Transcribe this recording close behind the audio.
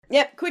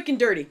Yep, quick and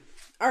dirty.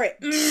 All right.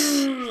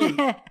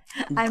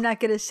 I'm not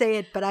going to say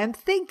it, but I'm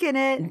thinking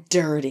it.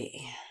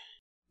 Dirty.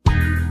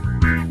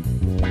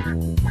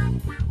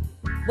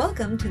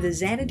 Welcome to the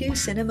Xanadu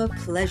Cinema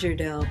Pleasure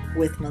Dome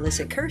with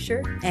Melissa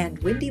Kirscher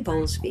and Wendy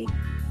Bowlesby.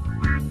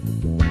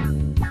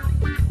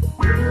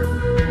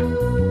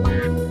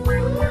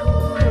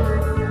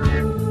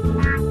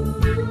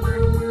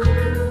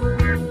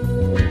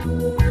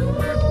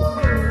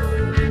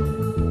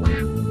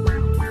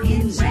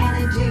 In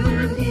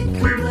Xanadu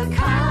did Kubla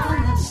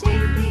Khan a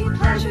stately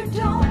pleasure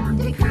dome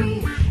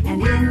decree,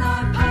 and in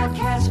our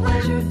podcast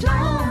Pleasure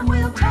Dome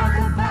we'll talk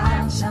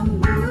about some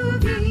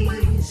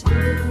movies.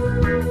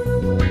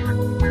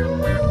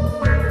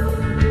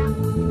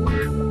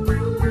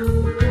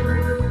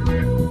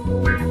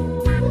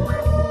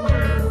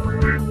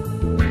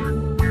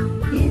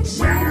 It's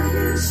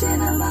Xanadu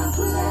Cinema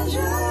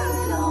Pleasure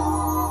Dome.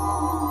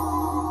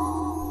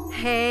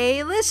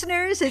 Hey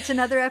listeners, it's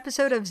another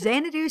episode of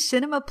Xanadu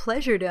Cinema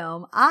Pleasure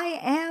Dome. I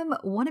am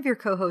one of your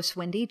co-hosts,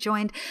 Wendy,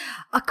 joined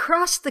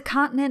across the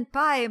continent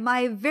by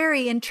my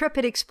very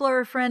intrepid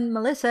explorer friend,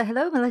 Melissa.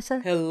 Hello, Melissa.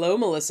 Hello,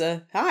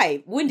 Melissa.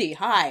 Hi, Wendy.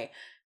 Hi.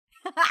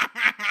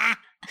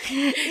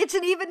 It's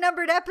an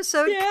even-numbered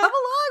episode. Yeah. Come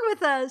along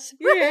with us.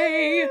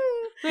 Yay.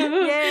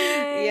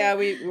 Yay. Yeah,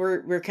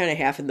 we're kind of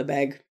half in the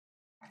bag.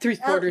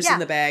 3/4 yeah. in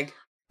the bag.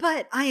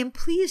 But I am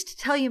pleased to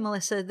tell you,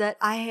 Melissa, that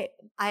I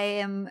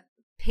am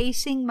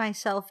pacing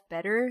myself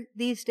better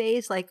these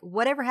days. Like,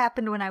 whatever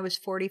happened when I was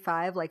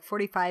 45, like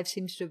 45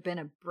 seems to have been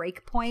a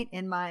break point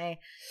in my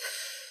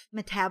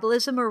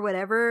metabolism or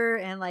whatever,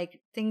 and like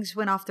things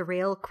went off the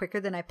rail quicker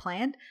than I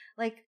planned.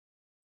 Like,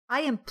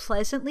 I am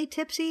pleasantly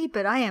tipsy,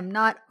 but I am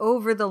not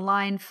over the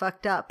line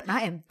fucked up, and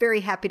I am very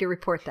happy to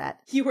report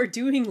that. You are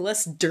doing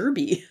less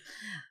derby.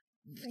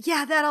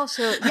 Yeah, that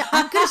also. Yeah,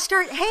 I'm gonna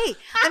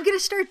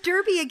start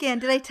derby again.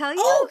 Did I tell you?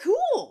 Oh,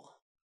 cool.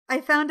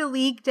 I found a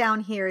league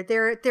down here.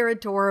 They're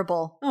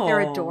adorable.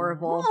 They're Aw.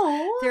 adorable.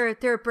 Aw. They're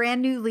a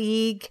brand new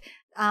league.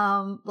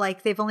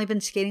 Like they've only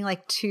been skating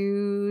like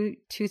 3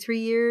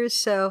 years.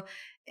 So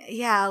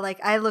yeah,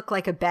 like I look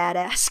like a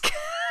badass.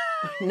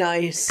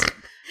 Nice.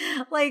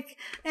 Like,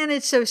 and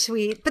it's so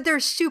sweet, but they're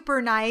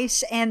super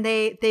nice, and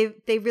they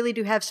really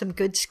do have some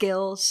good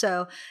skills.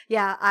 So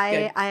yeah,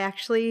 I'm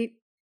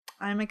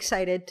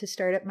excited to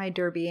start up my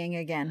derbying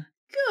again.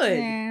 Good.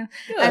 Yeah.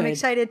 Good. I'm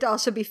excited to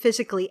also be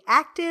physically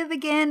active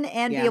again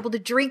and Yeah. be able to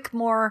drink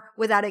more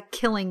without it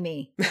killing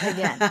me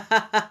again.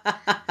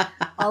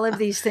 All of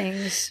these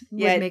things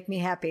Yeah, would make me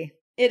happy.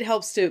 It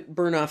helps to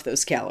burn off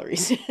those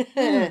calories.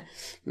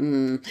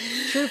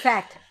 True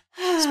fact.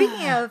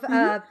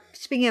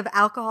 Speaking of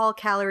alcohol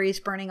calories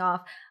burning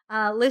off,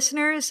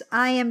 listeners,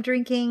 I am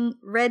drinking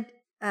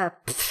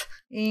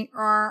You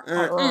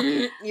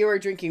are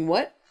drinking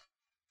what?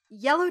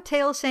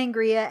 Yellowtail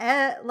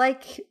Sangria.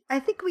 Like, I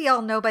think we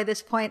all know by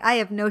this point, I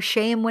have no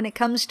shame when it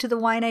comes to the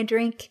wine I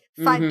drink.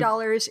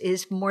 $5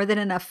 is more than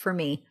enough for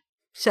me.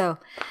 So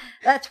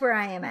that's where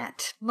I am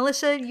at.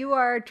 Melissa, you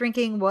are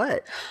drinking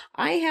what?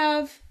 I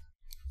have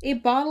a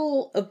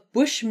bottle of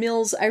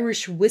Bushmills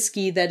Irish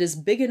whiskey that is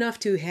big enough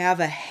to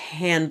have a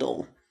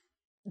handle.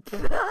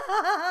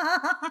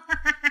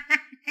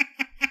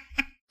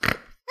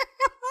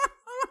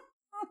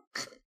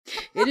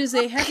 It is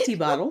a hefty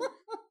bottle,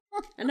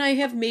 and I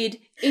have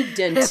made a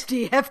dent.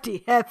 Hefty.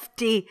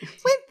 Whippy.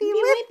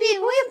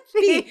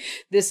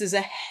 This is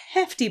a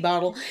hefty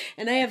bottle,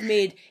 and I have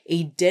made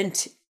a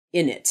dent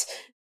in it.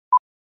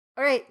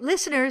 All right,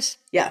 listeners,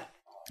 Yeah.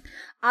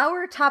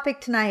 our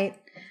topic tonight.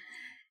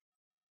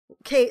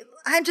 Okay,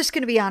 I'm just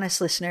going to be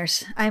honest,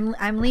 listeners.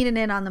 I'm leaning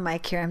in on the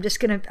mic here. I'm just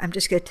going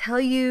to tell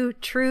you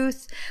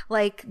truth.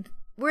 Like,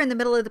 we're in the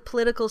middle of the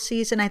political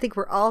season. I think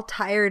we're all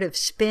tired of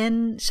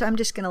spin, so I'm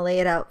just going to lay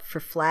it out for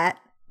flat.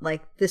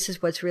 Like, this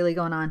is what's really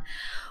going on.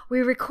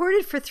 We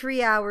recorded for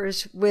 3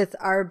 hours with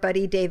our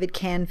buddy David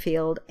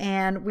Canfield,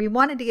 and we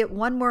wanted to get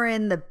one more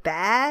in the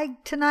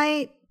bag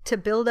tonight to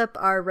build up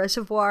our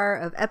reservoir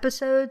of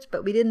episodes,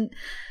 but we didn't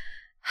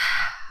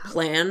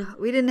Plan.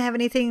 We didn't have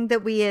anything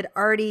that we had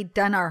already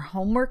done our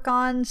homework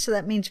on, so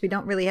that means we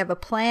don't really have a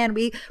plan.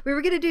 We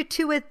were going to do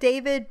 2 with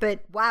David,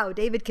 but wow,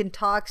 David can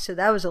talk, so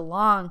that was a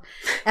long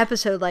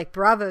episode, like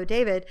bravo,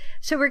 David.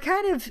 So we're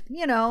kind of,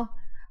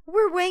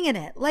 we're winging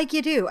it like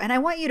you do, and I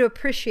want you to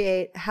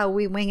appreciate how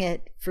we wing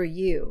it for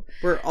you.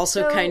 We're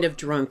also kind of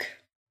drunk.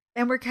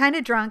 And we're kind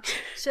of drunk.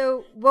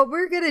 So what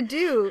we're going to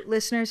do,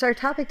 listeners, our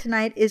topic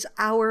tonight is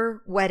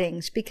our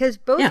weddings, because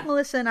both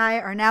Melissa and I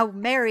are now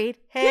married.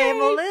 Hey, Yay.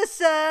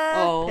 Melissa.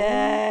 Oh.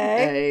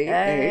 Hey.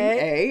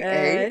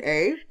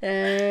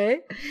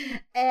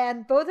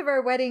 And both of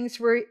our weddings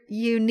were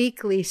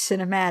uniquely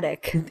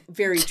cinematic.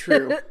 Very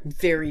true.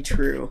 Very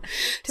true.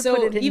 To So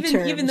put it in even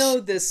terms. though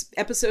this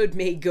episode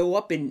may go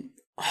up in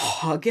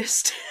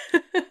August,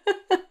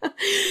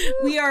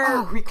 we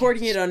are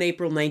recording it on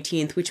April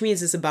 19th, which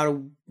means it's about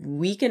a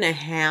week and a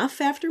half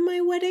after my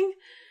wedding.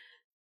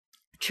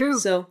 True.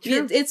 So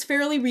True. it's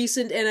fairly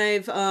recent, and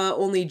I've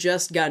only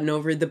just gotten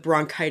over the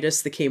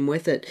bronchitis that came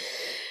with it.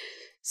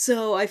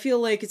 So I feel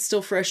like it's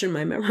still fresh in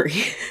my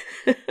memory.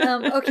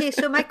 Okay,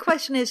 so my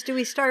question is, do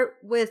we start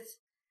with,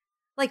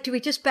 like, do we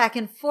just back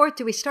and forth?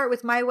 Do we start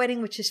with my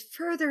wedding, which is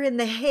further in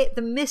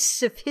the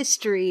mists of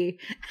history,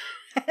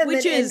 and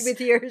which then is end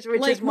with yours,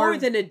 which like is more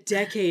than a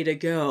decade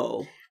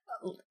ago.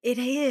 It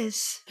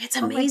is. It's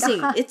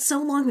amazing. It's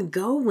so long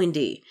ago,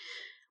 Wendy.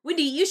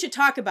 Wendy, you should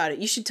talk about it.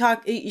 You should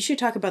talk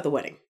about the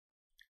wedding.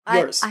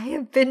 Yours. I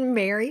have been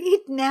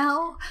married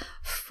now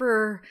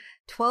for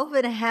 12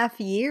 and a half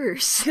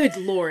years. Good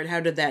Lord, how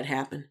did that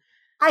happen?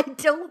 I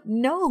don't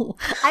know.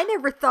 I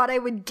never thought I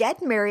would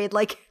get married.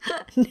 Like,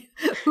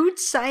 who'd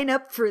sign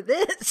up for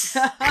this?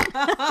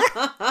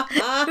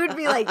 Who'd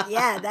be like,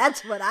 yeah,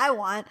 that's what I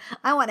want.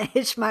 I want to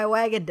hitch my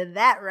wagon to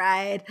that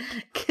ride.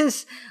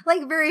 Because,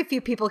 like, very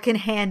few people can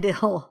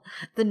handle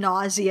the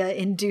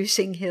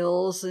nausea-inducing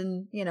hills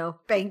and,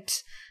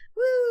 banked,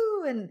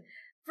 woo, and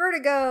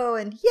vertigo,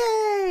 and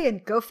yay,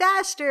 and go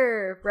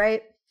faster,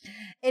 right?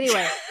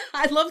 Anyway.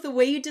 I love the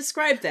way you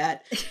describe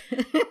that.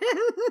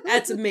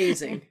 That's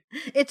amazing.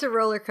 It's a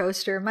roller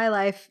coaster. My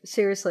life,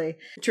 seriously.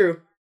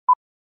 True.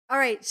 All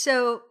right.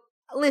 So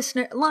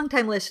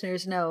longtime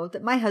listeners know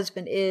that my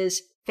husband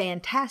is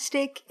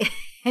fantastic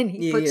and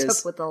he puts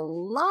up with a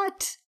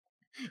lot.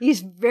 He's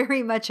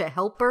very much a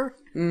helper.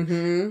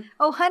 Mm-hmm.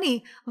 Oh,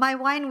 honey, my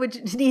wine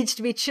needs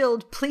to be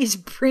chilled. Please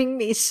bring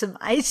me some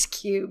ice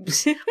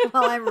cubes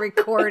while I'm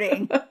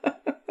recording.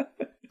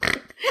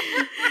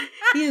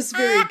 He is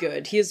very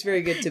good. He is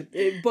very good to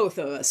both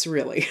of us,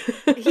 really.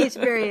 He's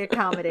very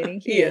accommodating.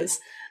 He is.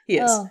 He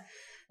is. Oh.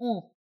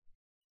 Mm.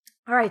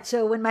 All right.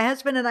 So when my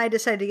husband and I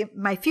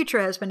my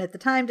future husband at the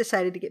time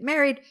decided to get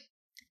married,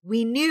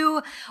 we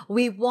knew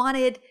we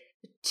wanted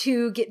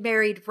to get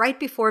married right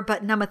before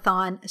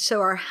Butnamathon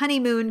so our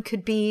honeymoon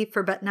could be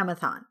for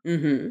Butnamathon.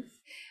 Mm-hmm.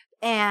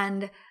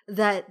 And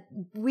that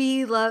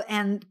we love,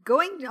 and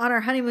going on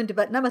our honeymoon to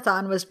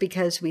Butnamathon was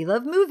because we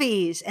love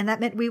movies. And that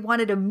meant we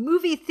wanted a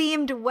movie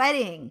themed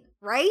wedding,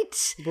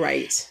 right?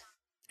 Right.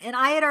 And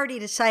I had already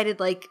decided,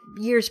 like,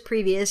 years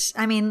previous,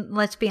 I mean,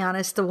 let's be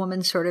honest, the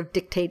woman sort of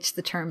dictates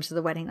the terms of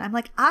the wedding. I'm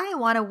like, I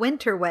want a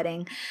winter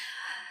wedding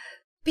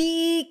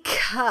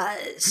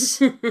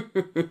because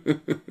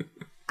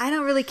I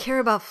don't really care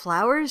about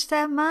flowers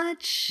that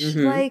much.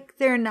 Mm-hmm. Like,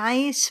 they're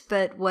nice,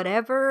 but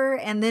whatever.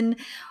 And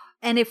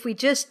if we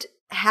just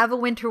have a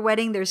winter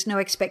wedding, there's no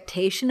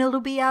expectation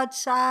it'll be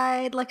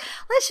outside. Like,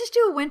 let's just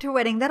do a winter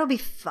wedding. That'll be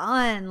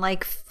fun.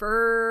 Like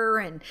fur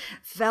and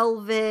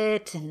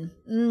velvet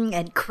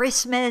and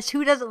Christmas.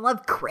 Who doesn't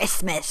love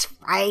Christmas,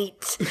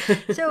 right?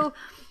 So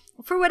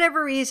for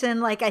whatever reason,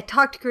 like, I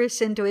talked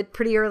Chris into it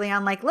pretty early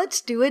on, like,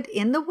 let's do it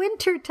in the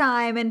winter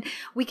time and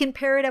we can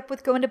pair it up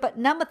with going to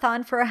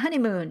Butnamathon for a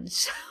honeymoon.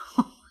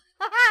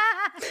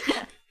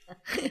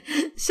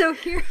 So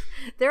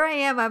there I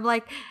am. I'm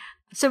like,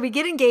 so we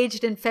get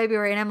engaged in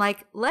February, and I'm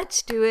like,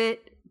 let's do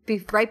it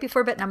right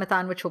before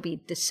Butnamathon, which will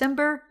be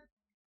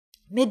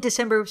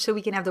mid-December, so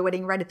we can have the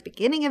wedding right at the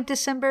beginning of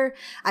December.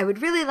 I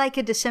would really like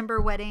a December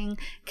wedding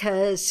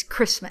because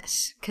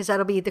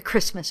that'll be the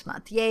Christmas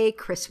month. Yay,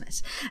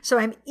 Christmas. So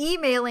I'm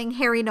emailing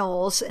Harry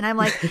Knowles, and I'm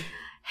like,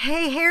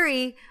 hey,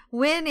 Harry,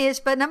 when is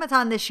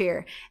Butnamathon this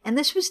year? And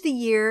this was the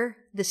year,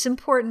 this is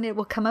important, it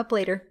will come up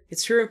later.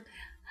 It's true.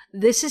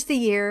 This is the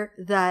year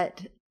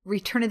that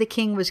Return of the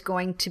King was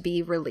going to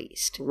be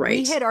released.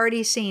 Right. We had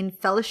already seen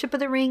Fellowship of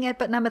the Ring at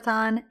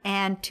Butnamathon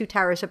and Two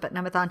Towers at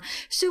Butnamathon.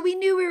 So we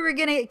knew we were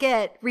going to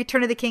get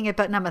Return of the King at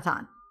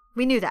Butnamathon.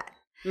 We knew that.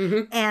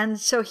 Mm-hmm. And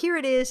so here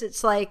it is.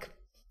 It's like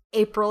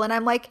April. And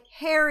I'm like,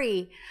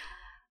 Harry,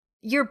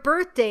 your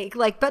birthday,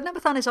 like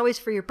Butnamathon is always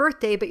for your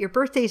birthday, but your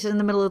birthday's in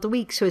the middle of the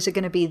week. So is it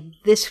going to be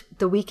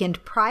the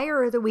weekend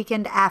prior or the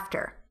weekend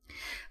after?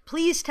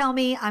 Please tell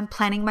me I'm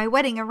planning my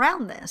wedding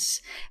around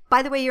this.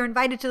 By the way, you're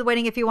invited to the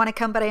wedding if you want to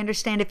come, but I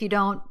understand if you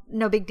don't,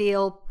 no big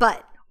deal,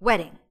 but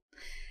wedding.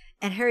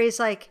 And Harry's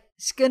like,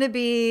 it's going to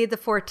be the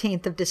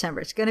 14th of December.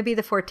 It's going to be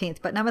the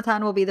 14th, but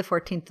Butnamathon will be the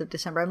 14th of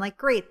December. I'm like,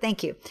 great,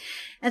 thank you.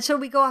 And so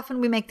we go off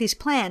and we make these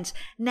plans.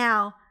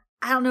 Now,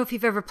 I don't know if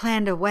you've ever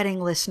planned a wedding,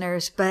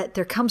 listeners, but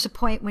there comes a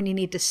point when you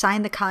need to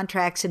sign the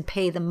contracts and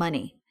pay the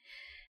money.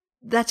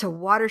 That's a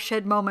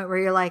watershed moment where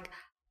you're like,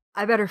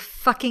 I better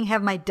fucking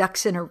have my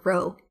ducks in a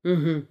row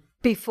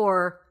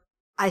before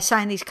I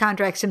sign these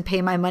contracts and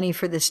pay my money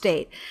for this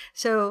date.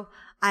 So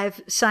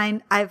I've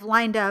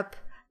lined up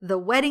the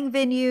wedding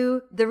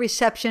venue, the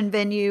reception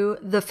venue,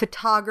 the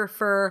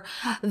photographer,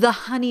 the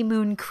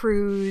honeymoon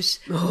cruise.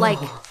 Like,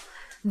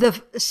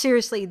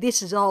 seriously,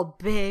 this is all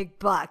big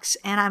bucks.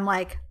 And I'm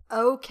like,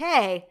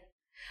 okay,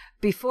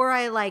 before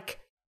I like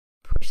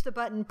push the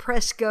button,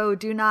 press go,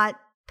 do not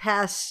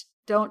pass,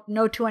 no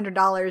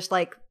 $200,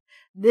 like,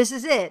 this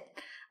is it.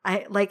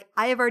 I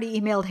have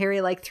already emailed Harry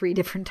like 3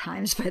 different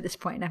times by this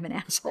point. I'm an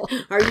asshole.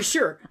 Are you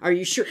sure? Harry? Are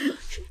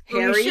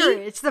you sure?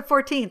 It's the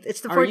 14th. It's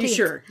the 14th. Are you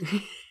sure?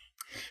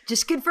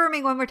 Just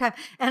confirming one more time.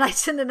 And I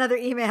send another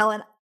email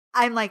and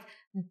I'm like,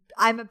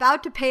 I'm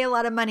about to pay a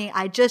lot of money.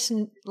 I just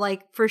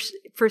like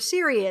for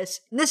serious.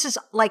 And this is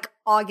like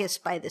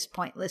August by this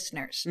point,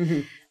 listeners.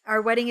 Mm-hmm.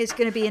 Our wedding is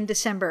going to be in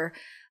December.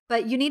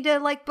 but you need to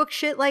like book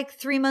shit like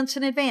 3 months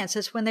in advance.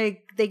 That's when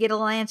they get a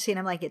Lancey. And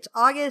I'm like, it's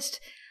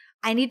August.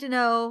 I need to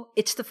know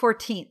it's the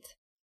 14th.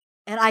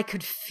 And I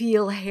could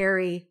feel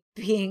Harry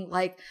being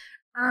like,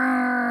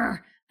 I'm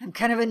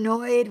kind of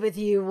annoyed with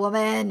you,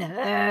 woman.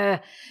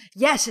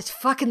 Yes, it's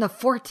fucking the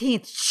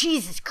 14th.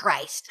 Jesus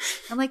Christ.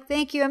 I'm like,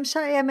 thank you. I'm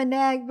sorry I'm a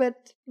nag, but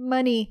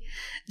money.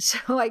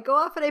 So I go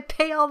off and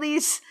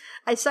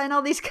I sign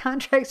all these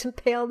contracts and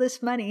pay all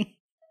this money.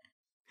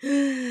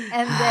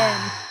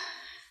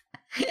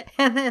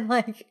 And then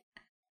like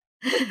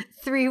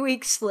 3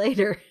 weeks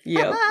later.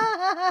 Yep.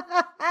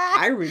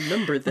 I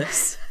remember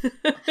this.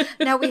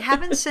 Now, we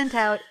haven't sent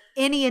out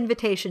any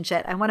invitations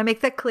yet. I want to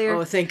make that clear.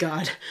 Oh, thank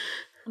God.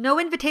 No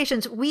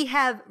invitations. We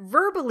have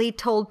verbally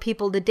told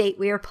people the date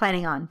we are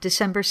planning on,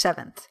 December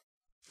 7th.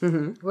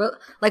 Mm-hmm. Well,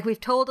 like we've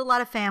told a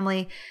lot of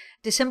family,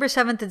 December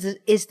 7th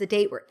is the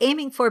date we're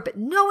aiming for, but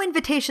no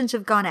invitations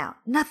have gone out.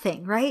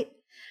 Nothing, right?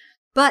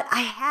 But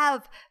I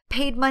have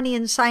paid money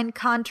and signed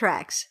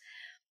contracts.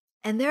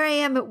 And there I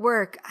am at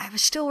work. I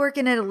was still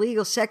working at a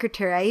legal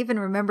secretary. I even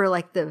remember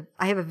I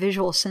have a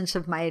visual sense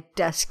of my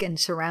desk and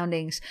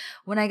surroundings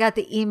when I got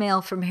the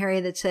email from Harry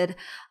that said,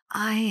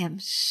 I am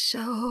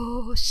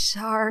so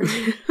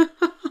sorry.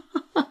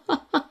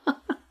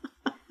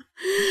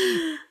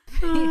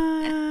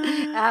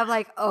 I'm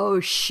like, oh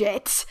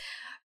shit.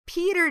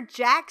 Peter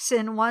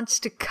Jackson wants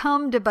to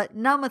come to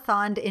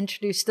But-Numathon to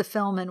introduce the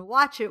film and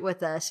watch it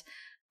with us.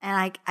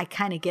 And I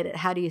kind of get it.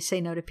 How do you say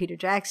no to Peter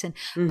Jackson?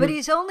 Mm-hmm. But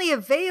he's only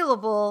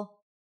available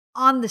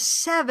on the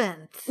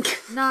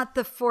 7th, not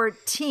the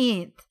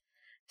 14th.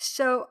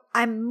 So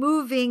I'm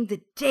moving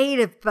the date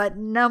of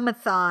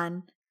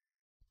But-Numathon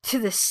to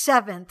the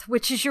 7th,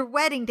 which is your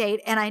wedding date.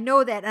 And I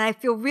know that. And I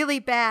feel really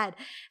bad.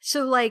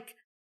 So like,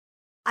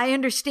 I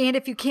understand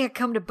if you can't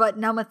come to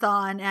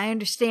But-Numathon. And I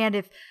understand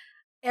if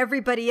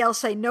everybody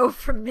else I know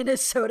from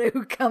Minnesota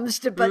who comes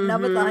to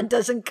But-Numathon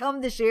doesn't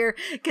come this year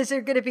because they're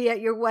going to be at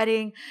your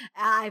wedding.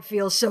 I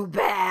feel so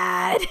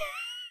bad.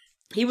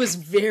 He was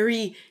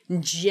very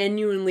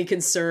genuinely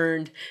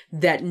concerned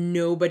that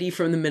nobody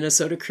from the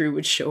Minnesota crew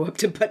would show up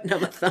to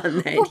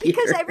But-Numathon that year. Well,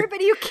 because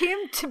everybody who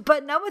came to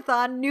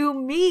But-Numathon knew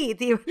me.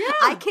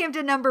 I came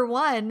to number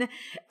 1,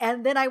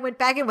 and then I went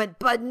back and went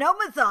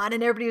But-Numathon,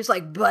 and everybody was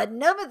like,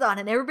 But-Numathon.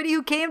 And everybody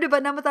who came to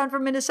But-Numathon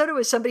from Minnesota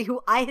was somebody who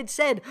I had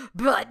said,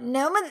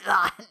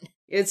 But-Numathon.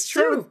 It's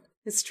true. So,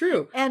 it's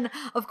true. And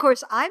of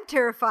course, I'm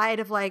terrified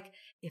of like,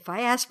 if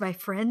I ask my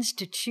friends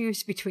to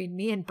choose between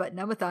me and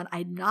But-Numathon,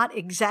 I'm not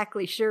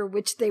exactly sure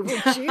which they will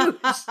choose.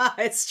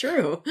 It's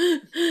true.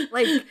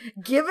 Like,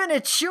 given a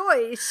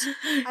choice,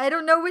 I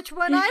don't know which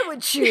one I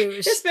would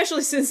choose.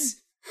 Especially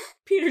since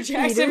Peter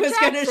Jackson was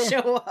going to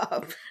show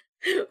up.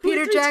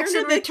 Peter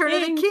Jackson, Return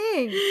of the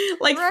King.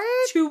 Like,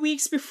 right? 2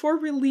 weeks before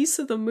release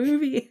of the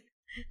movie.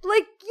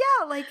 Like,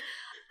 yeah, like,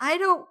 I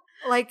don't,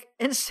 like,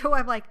 and so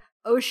I'm like,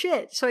 oh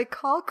shit. So I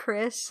call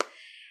Chris,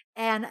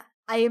 and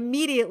I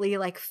immediately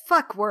like,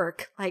 fuck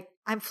work. Like,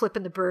 I'm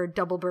flipping the bird,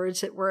 double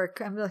birds at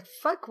work. I'm like,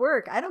 fuck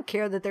work. I don't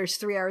care that there's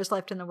 3 hours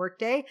left in the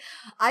workday.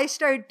 I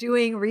start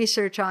doing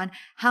research on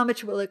how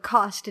much will it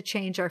cost to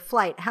change our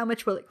flight? How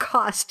much will it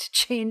cost to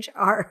change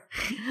our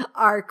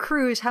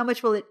cruise? How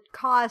much will it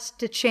cost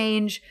to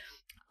change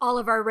all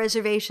of our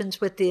reservations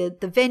with the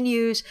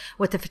venues,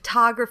 with the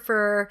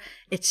photographer,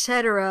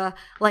 etc.,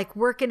 like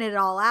working it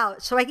all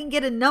out so I can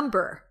get a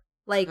number.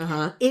 Like,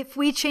 if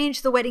we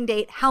change the wedding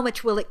date, how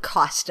much will it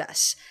cost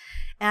us?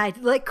 And I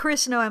let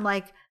Chris know, I'm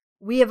like,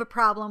 we have a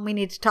problem. We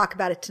need to talk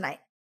about it tonight.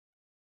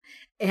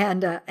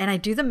 And I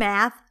do the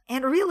math.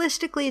 And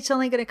realistically, it's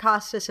only going to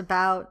cost us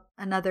about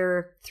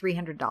another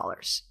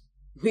 $300.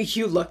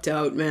 You lucked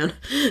out, man.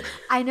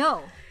 I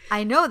know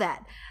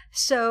that.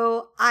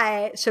 So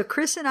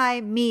Chris and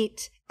I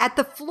meet at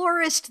the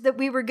florist that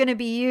we were going to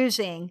be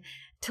using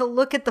to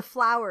look at the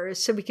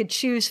flowers so we could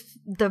choose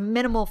the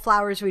minimal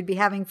flowers we'd be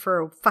having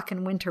for a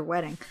fucking winter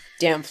wedding.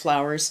 Damn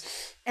flowers.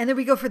 And then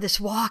we go for this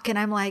walk, and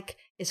I'm like,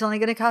 it's only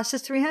going to cost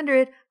us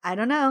 $300. I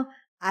don't know.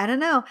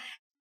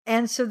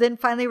 And so then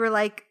finally we're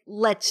like,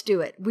 let's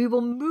do it. We will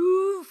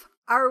move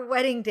our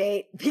wedding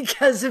date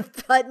because of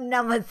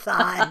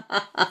But-Numathon.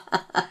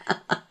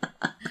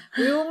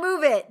 We will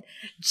move it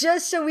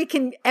just so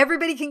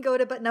everybody can go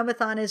to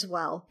But-Numathon as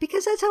well,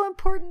 because that's how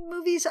important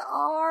movies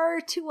are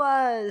to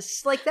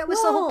us. Like, that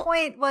was the whole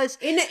point, was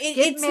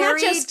get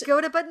married, go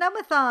to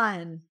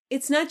But-Numathon.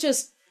 It's not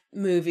just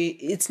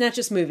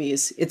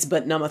movies. It's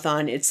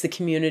But-Numathon. It's the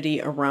community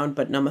around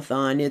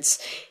But-Numathon.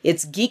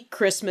 It's Geek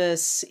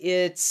Christmas.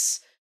 It's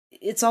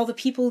all the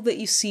people that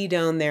you see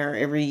down there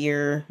every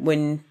year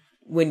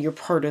when you're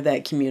part of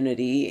that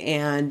community,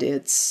 and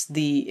it's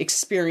the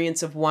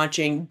experience of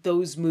watching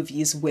those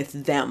movies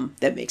with them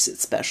that makes it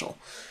special.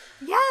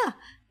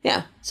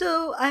 Yeah.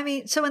 So,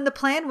 and the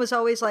plan was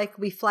always like,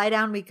 we fly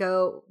down, we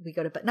go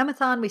to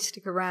But-Numathon, we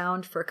stick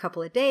around for a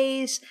couple of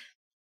days.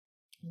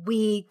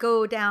 We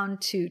go down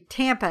to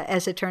Tampa,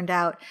 as it turned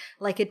out,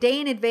 like a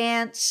day in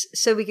advance,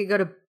 so we could go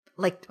to,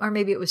 like, or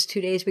maybe it was 2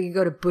 days, we could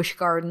go to Busch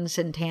Gardens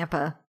in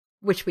Tampa,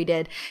 which we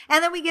did.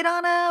 And then we get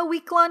on a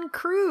week-long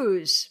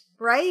cruise.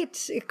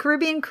 right? A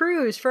Caribbean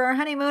cruise for our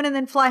honeymoon and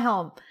then fly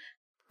home.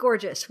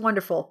 Gorgeous,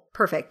 wonderful,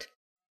 perfect,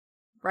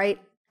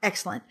 right?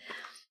 Excellent.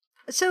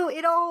 So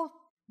it all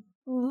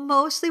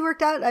mostly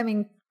worked out. I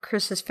mean,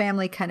 Chris's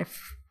parents kind of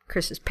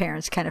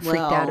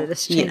freaked out at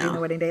us changing the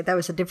wedding date. That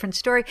was a different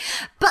story.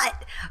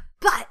 But,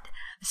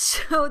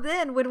 so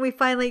then when we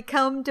finally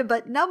come to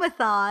But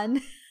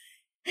Numathon,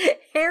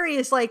 Harry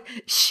is like,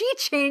 she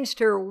changed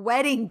her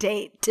wedding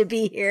date to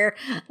be here.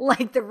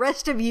 Like, the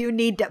rest of you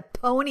need to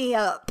pony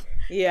up.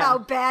 Yeah. How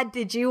bad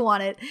did you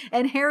want it?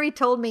 And Harry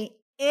told me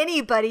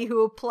anybody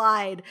who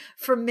applied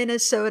from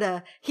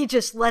Minnesota, he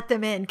just let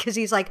them in because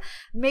he's like,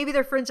 maybe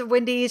they're friends of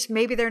Wendy's,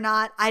 maybe they're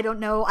not. I don't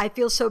know. I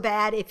feel so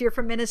bad. If you're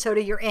from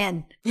Minnesota, you're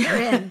in. You're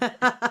in.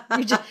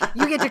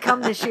 You get to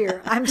come this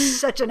year. I'm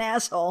such an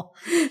asshole.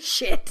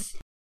 Shit.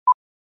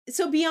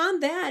 So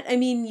beyond that, I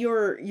mean,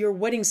 your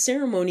wedding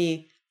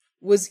ceremony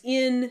was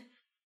in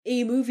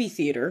a movie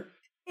theater.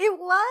 It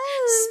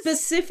was.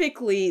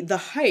 Specifically, The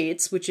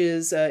Heights, which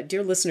is,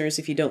 dear listeners,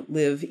 if you don't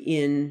live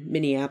in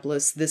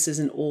Minneapolis, this is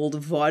an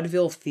old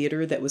vaudeville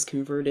theater that was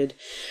converted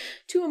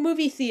to a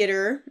movie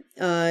theater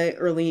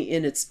early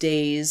in its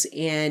days.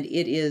 And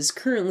it is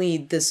currently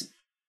this,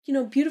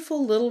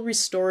 beautiful little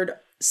restored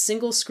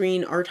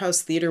single-screen art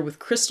house theater with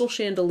crystal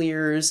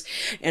chandeliers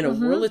and a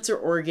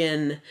Wurlitzer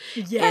organ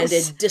and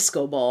a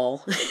disco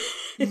ball.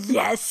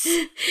 Yes.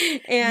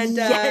 And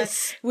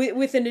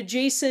with an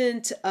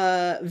adjacent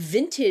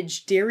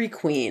vintage Dairy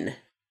Queen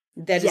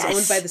that is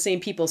owned by the same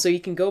people. So you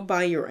can go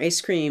buy your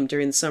ice cream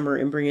during the summer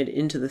and bring it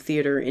into the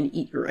theater and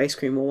eat your ice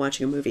cream while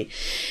watching a movie.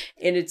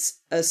 And it's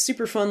a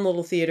super fun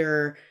little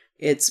theater.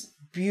 It's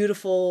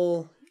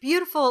beautiful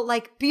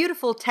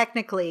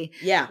technically.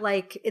 Yeah.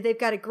 Like, they've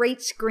got a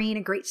great screen,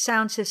 a great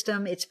sound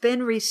system. It's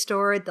been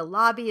restored. The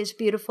lobby is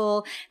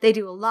beautiful. They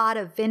do a lot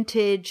of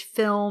vintage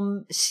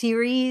film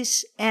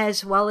series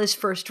as well as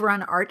first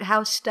run art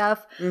house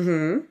stuff.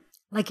 Mm-hmm.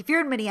 Like, if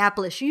you're in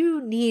Minneapolis, you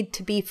need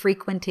to be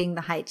frequenting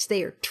the Heights.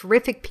 They are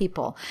terrific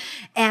people.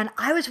 And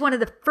I was one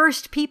of the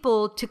first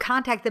people to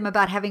contact them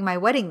about having my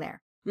wedding there.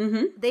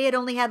 Mm-hmm. They had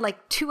only had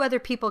like 2 other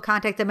people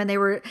contact them,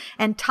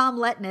 and Tom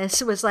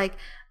Letness was like,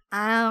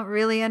 I don't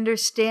really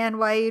understand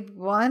why you'd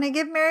want to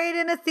get married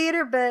in a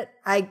theater, but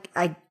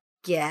I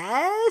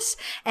guess.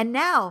 And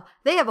now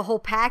they have a whole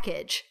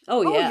package.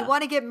 Oh, yeah. You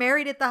want to get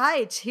married at the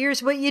Heights?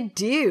 Here's what you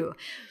do.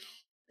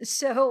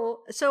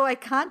 So I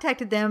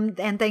contacted them,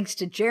 and thanks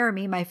to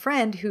Jeremy, my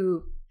friend,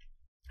 who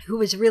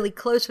was really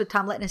close with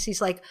Tom Letness,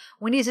 he's like,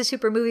 Wendy's a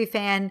super movie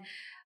fan.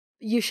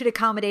 You should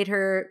accommodate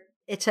her,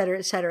 et cetera,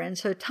 et cetera. And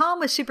so Tom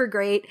was super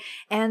great.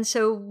 And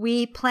so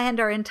we planned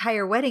our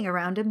entire wedding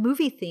around a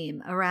movie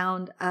theme,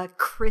 around a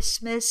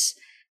Christmas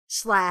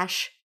 /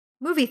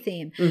 movie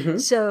theme. Mm-hmm.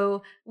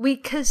 So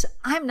because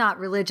I'm not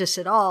religious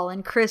at all.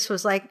 And Chris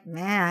was like,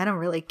 man, I don't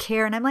really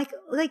care. And I'm like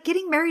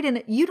getting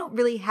married you don't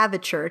really have a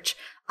church.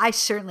 I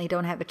certainly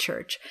don't have a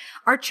church.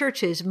 Our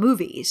church is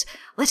movies.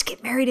 Let's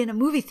get married in a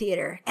movie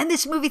theater. And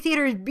this movie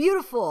theater is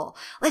beautiful.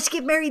 Let's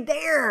get married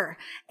there.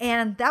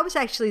 And that was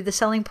actually the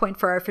selling point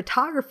for our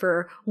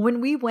photographer. When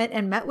we went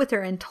and met with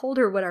her and told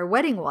her what our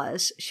wedding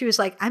was, she was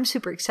like, I'm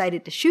super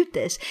excited to shoot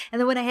this.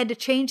 And then when I had to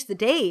change the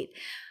date,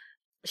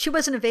 she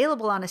wasn't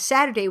available on a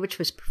Saturday, which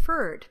was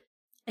preferred.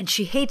 And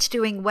she hates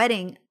doing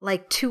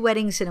 2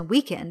 weddings in a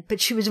weekend, but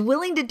she was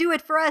willing to do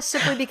it for us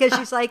simply because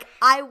she's like,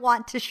 I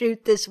want to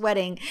shoot this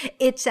wedding.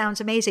 It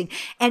sounds amazing.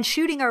 And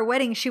shooting our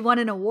wedding, she won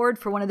an award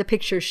for one of the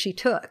pictures she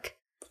took.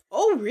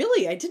 Oh,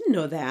 really? I didn't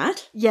know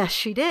that. Yes,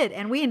 she did.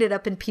 And we ended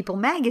up in People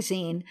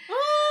magazine.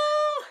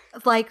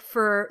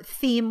 For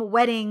theme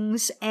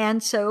weddings.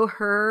 And so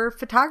her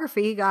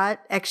photography got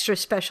extra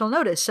special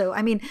notice. So,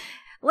 I mean,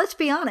 let's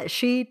be honest.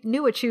 She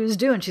knew what she was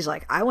doing. She's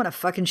like, I want to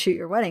fucking shoot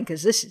your wedding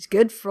because this is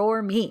good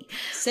for me.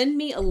 Send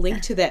me a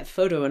link to that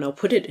photo and I'll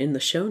put it in the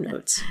show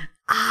notes.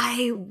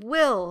 I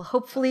will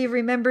hopefully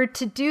remember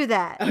to do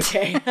that.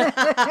 Okay.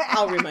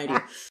 I'll remind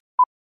you.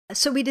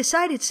 So we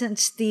decided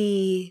since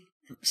the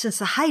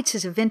Heights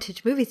is a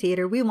vintage movie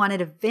theater, we wanted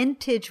a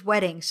vintage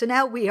wedding. So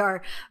now we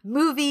are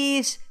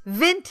movies,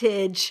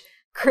 vintage,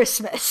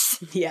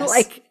 Christmas. Yes.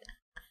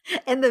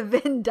 And the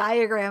Venn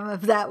diagram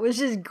of that was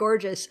just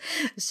gorgeous.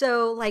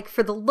 So,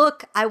 for the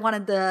look, I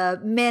wanted the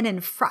men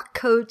in frock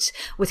coats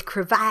with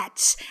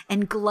cravats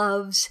and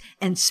gloves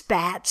and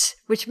spats,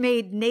 which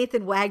made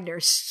Nathan Wagner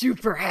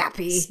super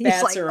happy.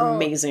 Spats are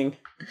amazing.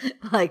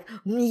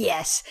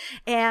 Yes.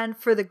 And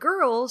for the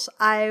girls,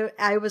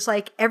 I was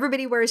like,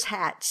 everybody wears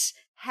hats.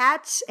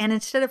 Hats, and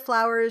instead of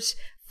flowers,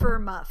 fur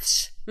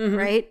muffs,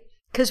 right?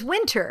 Because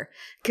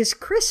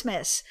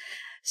Christmas.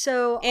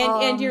 So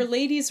and your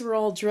ladies were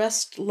all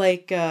dressed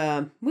like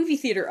movie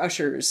theater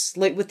ushers,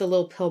 with the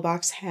little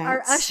pillbox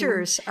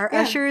hats. Our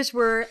ushers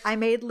were. I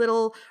made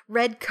little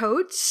red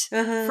coats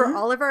for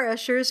all of our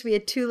ushers. We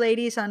had 2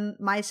 ladies on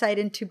my side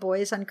and 2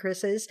 boys on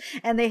Chris's,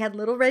 and they had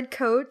little red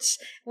coats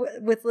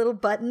with little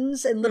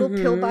buttons and little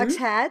pillbox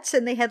hats,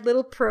 and they had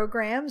little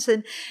programs,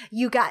 and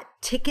you got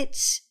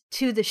tickets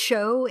to the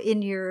show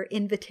in your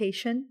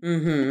invitation.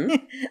 Mm-hmm.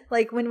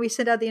 Like when we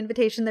sent out the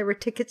invitation, there were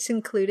tickets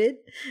included.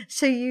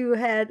 So you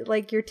had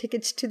like your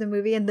tickets to the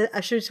movie and the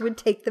ushers would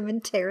take them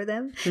and tear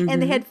them. Mm-hmm.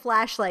 And they had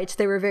flashlights.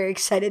 They were very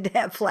excited to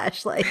have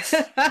flashlights.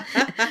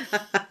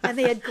 And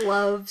they had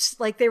gloves.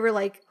 Like they were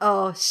like,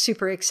 oh,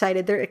 super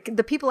excited.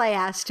 The people I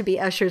asked to be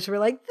ushers were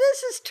like,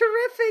 this is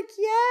terrific.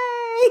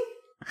 Yay.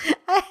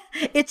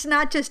 It's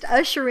not just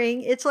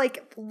ushering. It's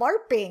like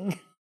LARPing.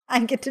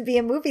 I get to be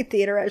a movie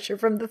theater usher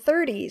from the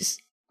 30s.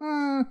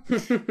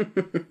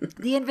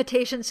 The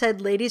invitation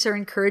said ladies are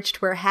encouraged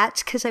to wear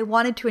hats because I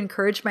wanted to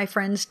encourage my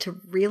friends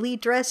to really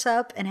dress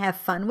up and have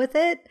fun with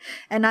it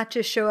and not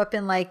just show up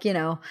in like, you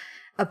know,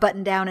 a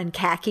button down and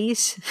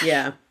khakis.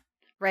 Yeah.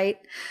 Right?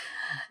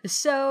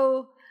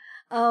 So,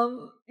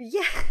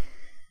 yeah.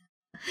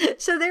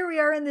 So there we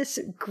are in this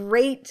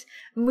great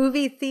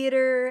movie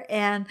theater,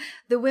 and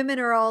the women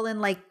are all in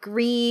like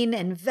green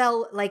and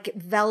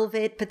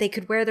velvet, but they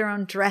could wear their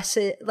own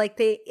dresses. Like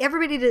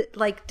everybody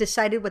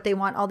decided what they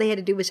want. All they had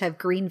to do was have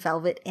green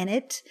velvet in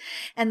it.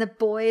 And the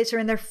boys are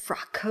in their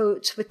frock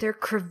coats with their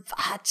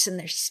cravats and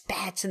their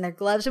spats and their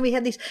gloves. And we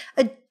had these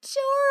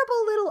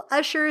adorable little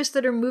ushers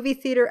that are movie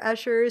theater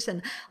ushers,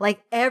 and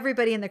like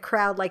everybody in the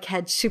crowd like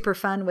had super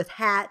fun with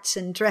hats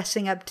and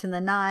dressing up to the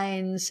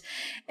nines.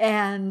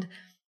 And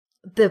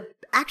the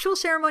actual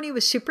ceremony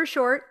was super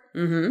short,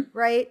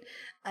 right?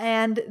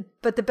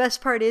 But the best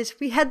part is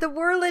we had the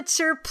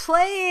Wurlitzer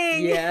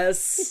playing.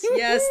 Yes,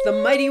 yes, the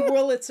mighty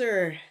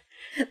Wurlitzer.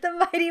 The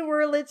mighty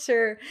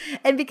Wurlitzer.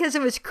 And because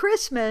it was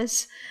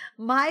Christmas,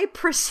 my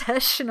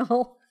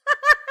processional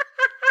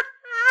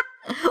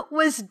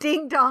was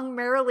Ding Dong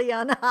Merrily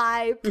on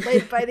High,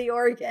 played by the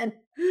organ,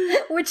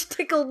 which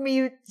tickled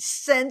me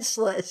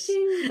senseless.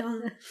 Ding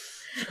dong.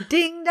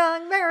 Ding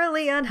dong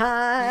merrily on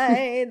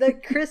high, the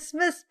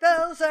Christmas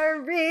bells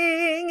are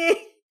ringing.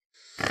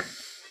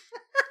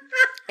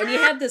 And you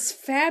had this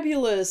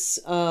fabulous,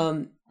 if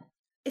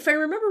I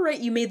remember right,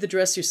 you made the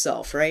dress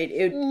yourself, right?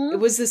 It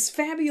was this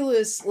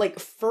fabulous, like,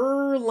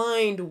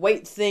 fur-lined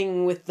white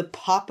thing with the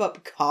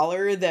pop-up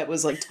collar that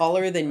was, like,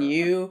 taller than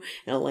you,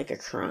 and, like, a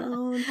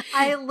crown.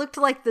 I looked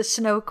like the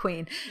Snow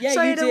Queen. Yeah,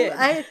 so you did.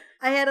 I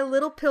had a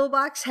little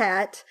pillbox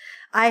hat.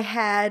 I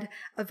had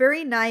a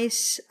very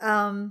nice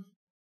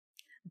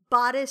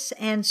bodice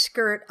and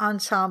skirt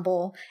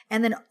ensemble,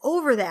 and then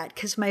over that,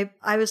 because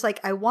I was like,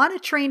 I want to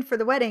train for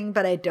the wedding,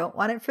 but I don't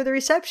want it for the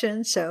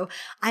reception, so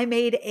I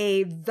made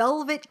a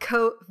velvet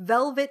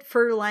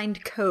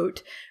fur-lined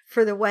coat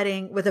for the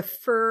wedding with a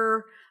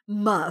fur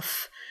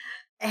muff.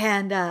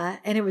 And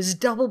it was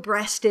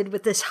double-breasted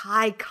with this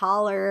high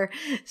collar.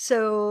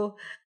 So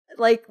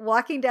like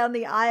walking down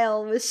the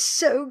aisle was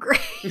so great.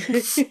 It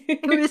was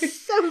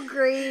so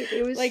great.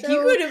 It was like so...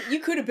 you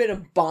could have been a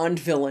Bond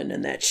villain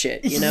in that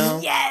shit, you know?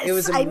 Yes, it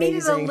was amazing. I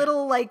needed a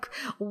little like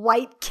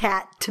white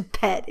cat to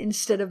pet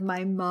instead of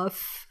my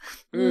muff.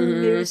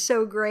 It was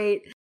so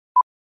great.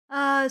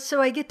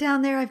 So I get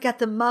down there, I've got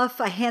the muff,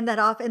 I hand that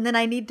off, and then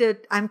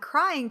I'm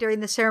crying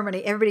during the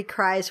ceremony. Everybody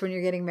cries when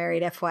you're getting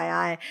married,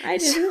 FYI. I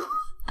didn't. So,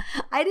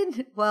 I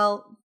didn't,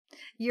 well,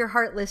 you're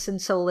heartless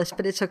and soulless,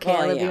 but it's okay.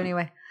 I love you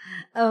anyway.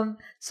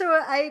 So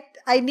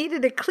I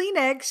needed a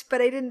Kleenex,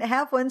 but I didn't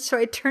have one. So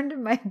I turned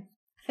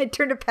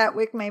to Pat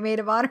Wick, my maid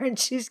of honor, and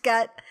she's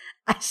got,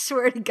 I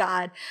swear to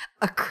God,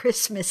 a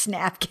Christmas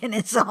napkin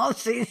is all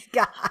she's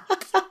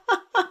got.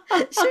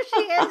 So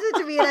she hands it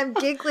to me, and I'm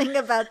giggling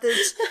about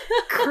this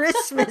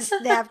Christmas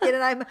napkin,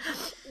 and I'm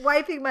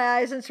wiping my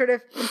eyes and sort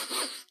of,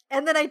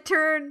 and then I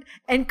turn,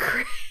 and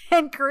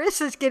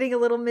Chris is getting a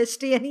little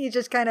misty, and he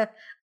just kind of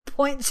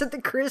points at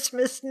the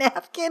Christmas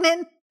napkin, and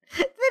then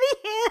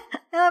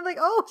and I'm like,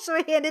 oh, so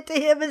I hand it to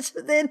him, and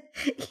so then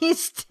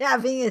he's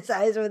stabbing his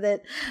eyes with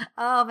it.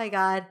 Oh my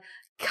God,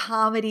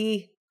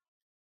 comedy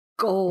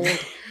gold.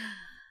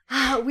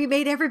 We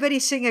made everybody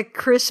sing a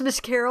Christmas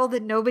carol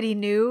that nobody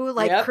knew.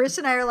 Like, yep. Chris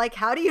and I are like,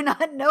 how do you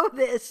not know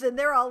this? And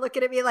they're all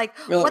looking at me like,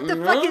 what the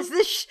fuck is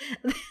this?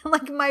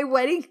 Like my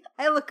wedding,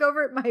 I look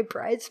over at my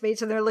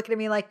bridesmaids and they're looking at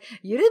me like,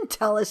 you didn't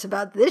tell us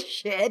about this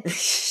shit.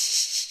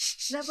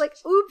 And I'm like,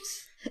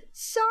 oops,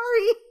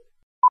 sorry.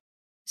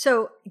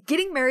 So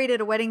getting married at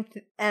a wedding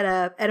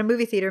at a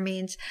movie theater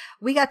means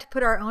we got to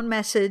put our own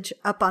message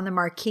up on the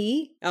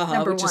marquee.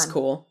 Which is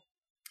cool.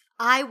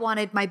 I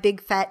wanted my big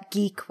fat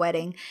geek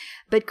wedding,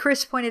 but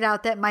Chris pointed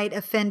out that might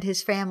offend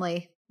his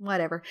family.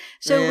 Whatever.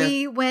 So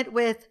we went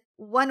with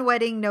one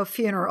wedding, no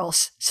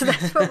funerals. So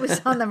that's what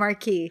was on the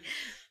marquee.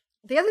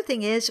 The other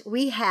thing is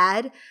we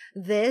had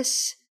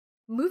this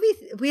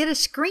we had a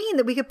screen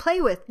that we could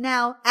play with.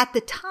 Now, at the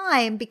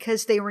time,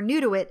 because they were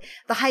new to it,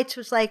 the Heights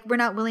was like, we're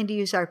not willing to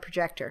use our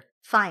projector.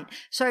 Fine.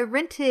 So I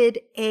rented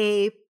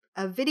a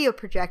video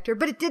projector,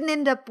 but it didn't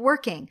end up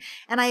working.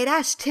 And I had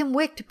asked Tim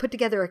Wick to put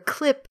together a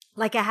clip,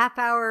 like a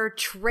half-hour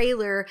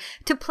trailer,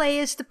 to play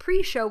as the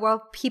pre-show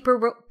while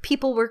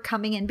people were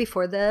coming in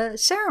before the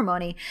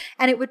ceremony.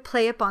 And it would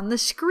play up on the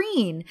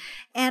screen.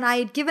 And I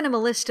had given him a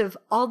list of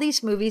all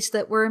these movies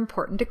that were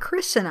important to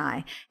Chris and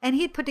I. And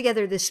he had put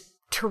together this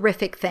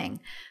terrific thing.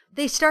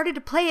 They started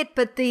to play it,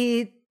 but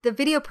the the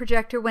video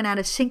projector went out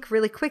of sync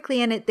really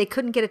quickly and they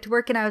couldn't get it to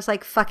work. And I was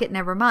like, fuck it,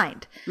 never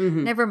mind.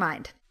 Never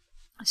mind.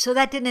 So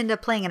that didn't end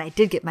up playing, and I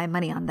did get my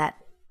money on that,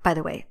 by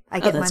the way. I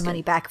get my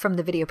money back from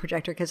the video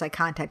projector because I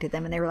contacted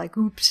them and they were like,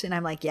 oops. And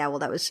I'm like, yeah, well,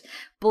 that was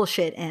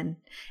bullshit. And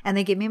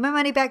they gave me my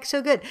money back.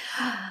 So good.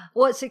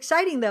 What's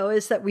exciting, though,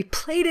 is that we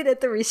played it at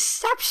the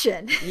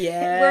reception.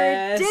 Yes.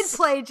 Where it did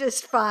play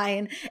just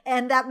fine.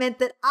 And that meant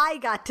that I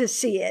got to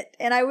see it.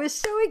 And I was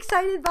so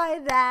excited by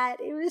that.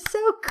 It was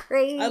so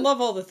great. I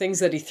love all the things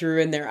that he threw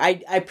in there.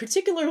 I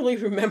particularly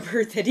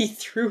remember that he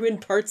threw in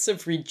parts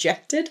of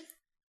Rejected.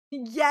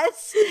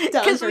 Yes.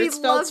 Don Because we Hertzfeldt's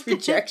loved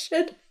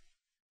Rejection.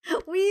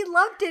 We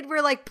loved it.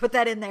 We're like, put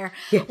that in there.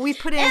 Yeah. We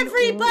put in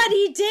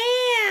Everybody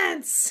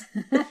dance.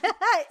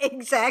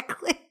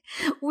 Exactly.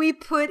 We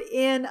put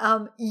in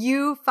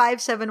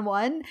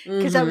U571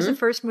 because that was the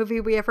first movie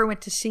we ever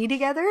went to see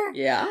together.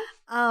 Yeah.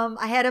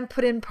 I had him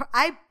put in.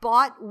 I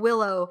bought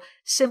Willow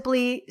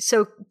simply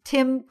so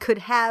Tim could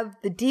have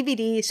the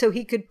DVD, so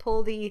he could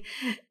pull the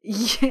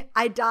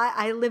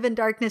 "I live in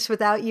darkness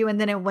without you" and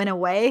then it went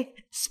away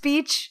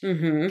speech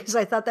because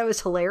I thought that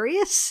was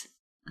hilarious.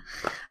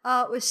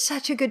 It was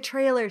such a good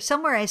trailer.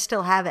 Somewhere I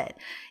still have it.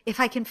 If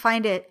I can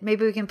find it,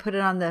 maybe we can put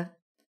it on the...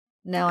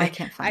 No, I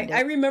can't find it.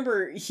 I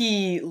remember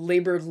he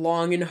labored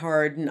long and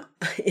hard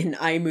in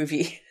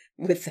iMovie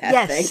with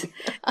that thing.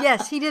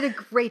 Yes, he did a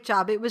great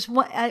job. It was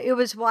why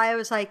I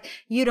was like,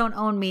 you don't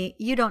owe me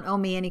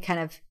any kind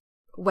of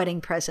wedding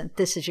present.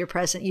 This is your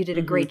present. You did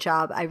a great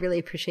job. I really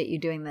appreciate you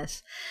doing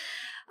this.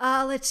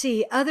 Let's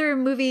see. Other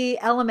movie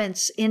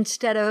elements.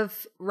 Instead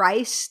of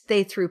rice,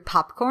 they threw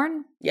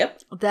popcorn.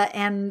 Yep.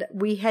 And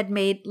we had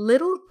made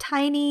little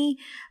tiny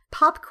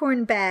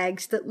popcorn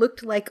bags that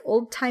looked like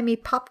old-timey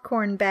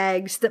popcorn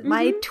bags that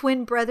my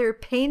twin brother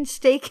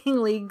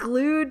painstakingly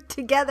glued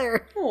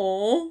together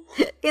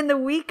in the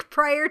week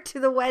prior to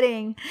the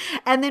wedding.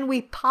 And then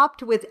we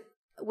popped with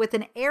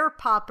an air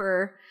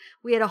popper.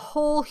 We had a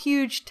whole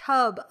huge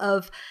tub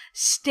of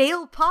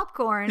stale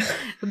popcorn.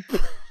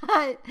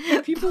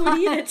 People would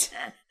eat it.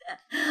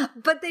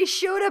 But they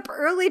showed up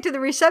early to the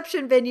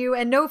reception venue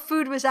and no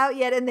food was out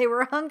yet and they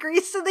were hungry.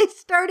 So they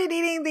started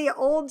eating the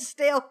old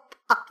stale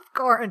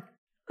popcorn.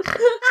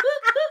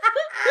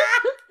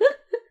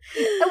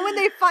 And when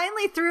they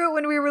finally threw it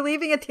when we were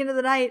leaving at the end of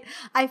the night,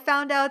 I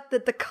found out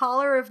that the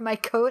collar of my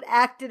coat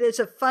acted as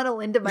a funnel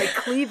into my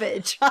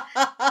cleavage.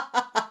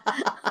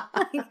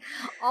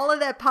 All of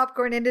that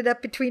popcorn ended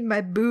up between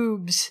my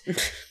boobs.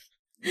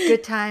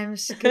 Good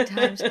times, good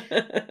times.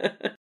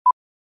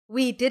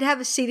 We did have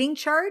a seating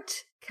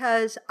chart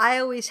because I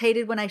always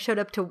hated when I showed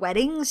up to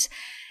weddings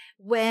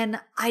when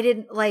I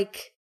didn't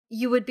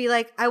you would be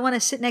like, I want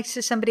to sit next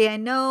to somebody I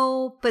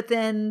know, but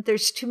then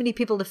there's too many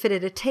people to fit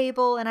at a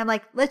table. And I'm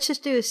like, let's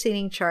just do a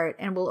seating chart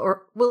and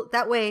we'll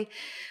that way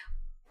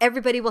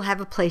everybody will have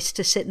a place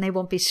to sit and they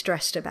won't be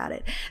stressed about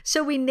it.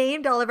 So we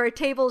named all of our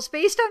tables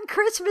based on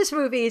Christmas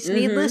movies.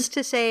 Needless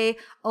to say,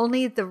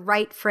 only the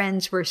right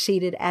friends were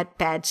seated at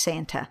Bad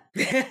Santa.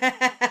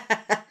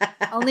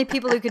 Only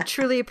people who could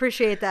truly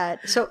appreciate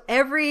that. So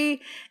every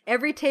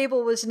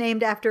table was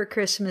named after a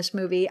Christmas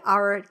movie.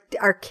 Our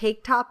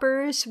cake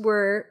toppers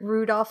were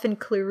Rudolph and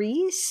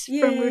Clarice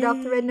from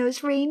Rudolph the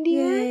Red-Nosed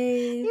Reindeer.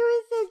 Yay. It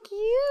was so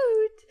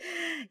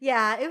cute.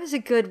 Yeah, it was a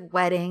good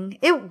wedding.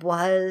 It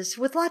was,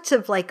 with lots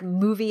of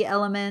movie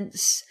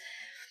elements.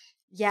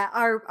 Yeah,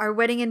 our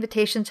wedding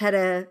invitations had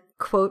a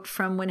quote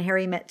from When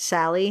Harry Met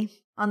Sally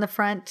on the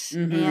front,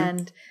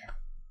 and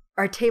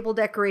our table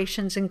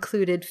decorations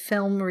included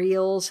film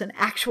reels and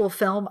actual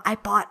film. I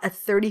bought a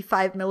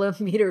 35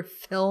 millimeter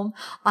film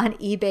on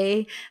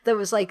eBay that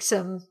was like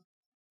some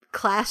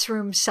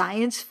classroom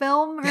science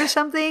film or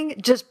something.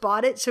 Just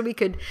bought it so we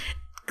could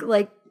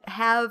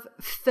have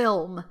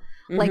film,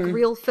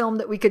 real film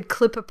that we could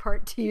clip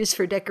apart to use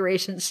for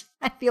decorations.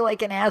 I feel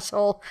like an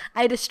asshole.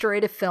 I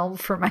destroyed a film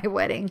for my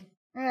wedding.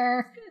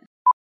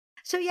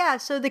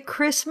 So the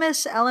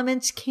Christmas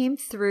elements came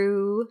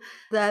through,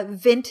 the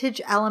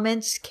vintage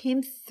elements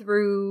came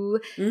through,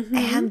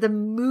 and the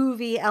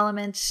movie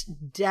elements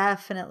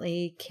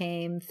definitely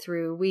came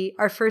through.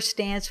 Our first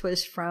dance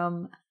was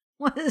from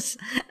it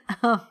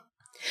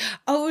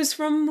was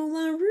from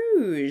Moulin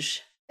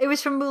Rouge. It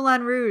was from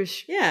Moulin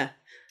Rouge. Yeah.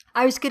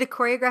 I was going to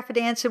choreograph a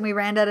dance and we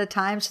ran out of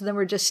time, so then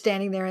we're just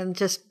standing there and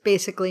just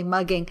basically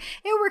mugging.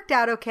 It worked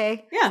out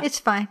okay. Yeah. It's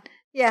fine.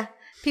 Yeah.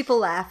 People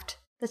laughed.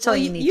 That's all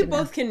you need to know. You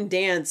both can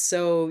dance,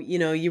 so,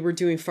 you were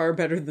doing far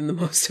better than the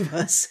most of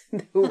us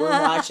who were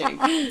watching.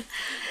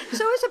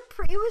 So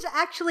it was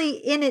actually,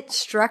 in its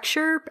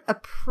structure, a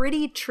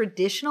pretty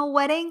traditional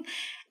wedding,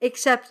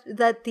 except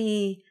that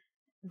the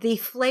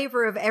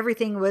flavor of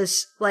everything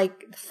was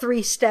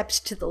 3 steps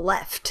to the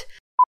left.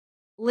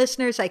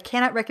 Listeners, I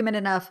cannot recommend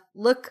enough.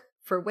 Look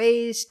for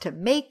ways to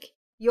make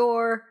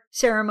your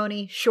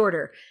ceremony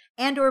shorter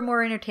and or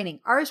more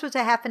entertaining. Ours was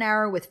a half an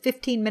hour with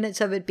 15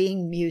 minutes of it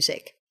being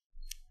music.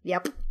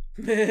 Yep.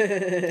 Yep.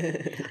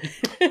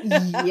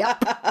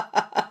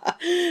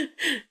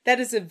 That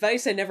is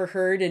advice I never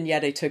heard, and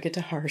yet I took it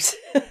to heart.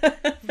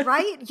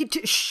 Right?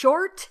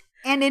 Short,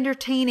 And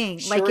entertaining.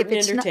 Short like if and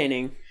it's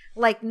entertaining.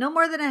 like no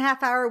more than a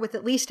half hour with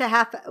at least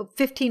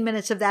 15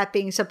 minutes of that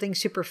being something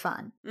super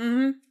fun.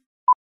 Mm-hmm.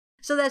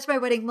 So that's my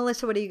wedding.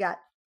 Melissa, what do you got?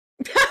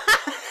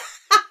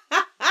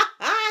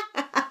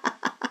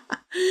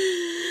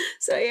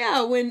 So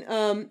yeah,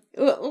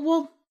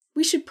 well,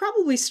 we should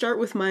probably start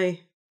with my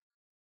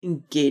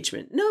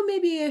engagement. No,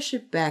 maybe I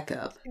should back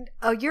up.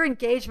 Oh, your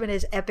engagement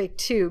is epic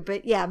too,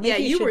 but yeah,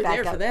 maybe you should were back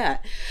there up. for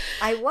that.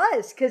 I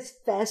was, because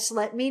Fess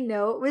let me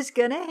know it was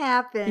gonna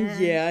happen.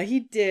 Yeah,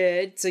 he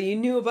did. So you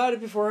knew about it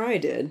before I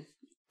did.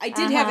 I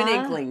did have an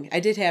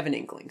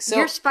inkling. So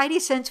your spidey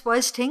sense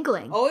was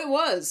tingling. Oh, it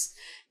was.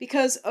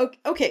 Because,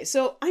 okay,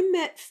 so I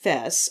met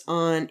Fess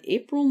on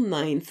April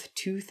 9th,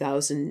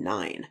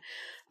 2009.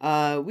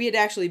 We had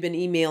actually been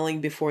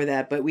emailing before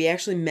that, but we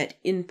actually met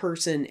in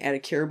person at a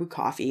Caribou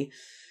Coffee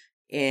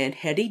and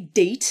had a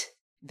date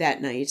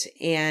that night.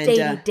 And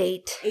A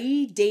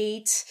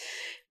date.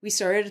 We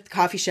started at the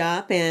coffee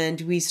shop and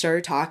we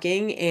started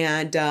talking,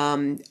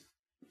 and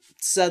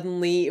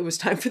suddenly it was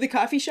time for the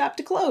coffee shop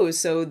to close.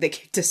 So they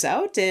kicked us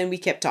out and we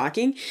kept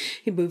talking.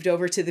 He moved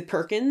over to the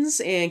Perkins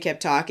and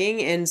kept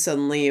talking, and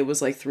suddenly it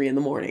was like 3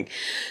 a.m.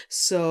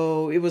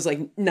 So it was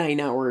like 9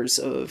 hours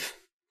of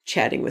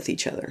chatting with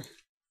each other.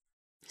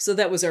 So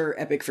that was our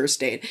epic first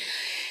date.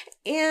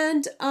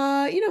 And,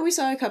 we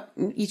saw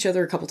each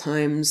other a couple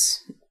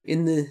times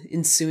in the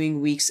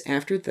ensuing weeks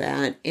after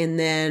that. And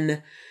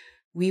then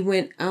we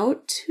went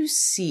out to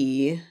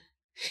see...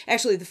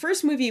 Actually, the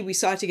first movie we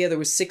saw together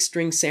was Six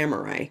String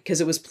Samurai, because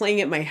it was playing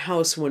at my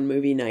house one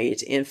movie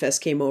night, and Fess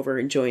came over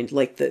and joined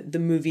like the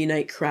movie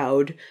night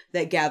crowd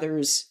that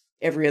gathers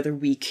every other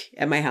week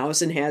at my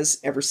house and has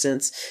ever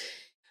since.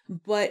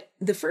 But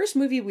the first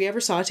movie we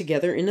ever saw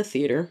together in a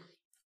theater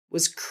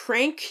was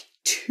Crank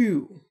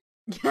 2.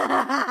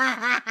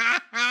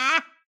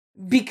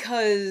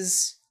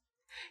 Because,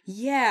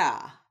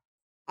 yeah,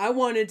 I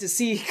wanted to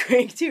see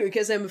Crank 2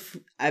 because I'm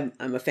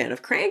a fan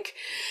of Crank.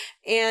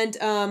 And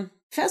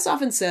Fess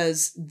often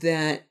says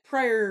that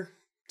prior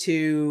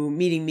to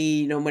meeting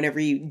me, whenever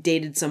he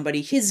dated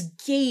somebody, his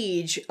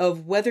gauge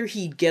of whether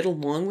he'd get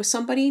along with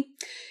somebody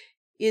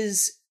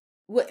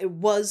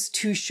was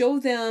to show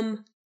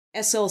them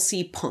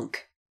SLC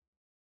Punk.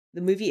 The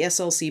movie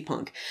SLC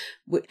Punk.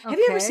 Have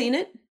you ever seen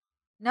it?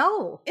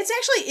 No. It's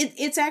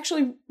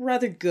actually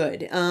rather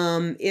good.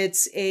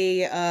 It's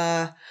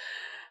a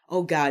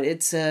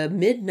it's a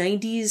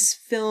mid-90s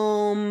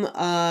film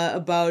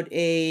about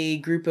a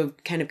group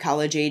of kind of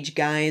college-age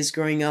guys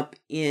growing up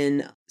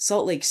in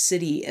Salt Lake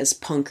City as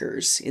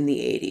punkers in the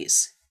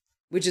 80s,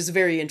 which is a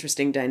very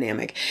interesting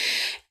dynamic.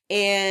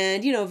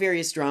 And,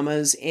 various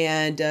dramas,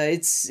 and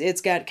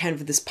it's got kind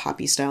of this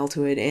poppy style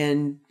to it,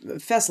 and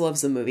Fess loves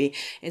the movie,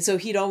 and so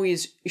he'd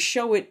always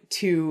show it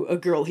to a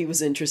girl he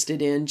was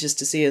interested in just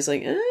to see, is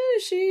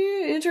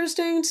she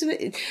interesting to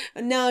me?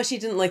 No, she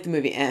didn't like the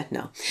movie.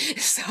 No.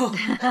 So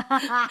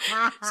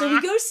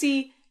we go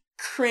see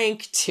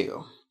Crank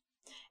 2.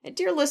 And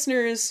dear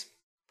listeners,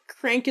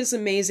 Crank is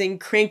amazing.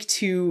 Crank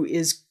 2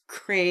 is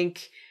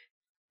Crank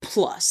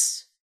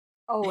plus.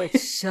 Oh,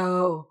 it's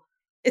so...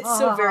 It's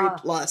so very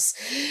plus.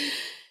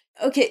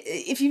 Okay,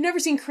 if you've never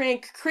seen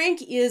Crank,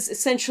 Crank is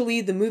essentially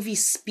the movie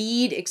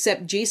Speed,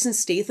 except Jason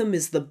Statham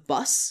is the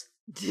bus.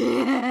 Because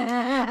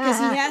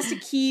he has to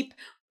keep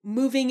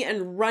moving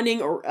and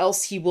running or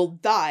else he will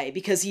die,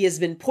 because he has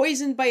been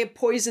poisoned by a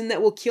poison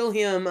that will kill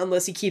him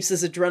unless he keeps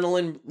his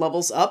adrenaline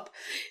levels up.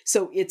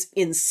 So it's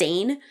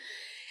insane.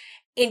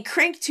 And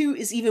Crank 2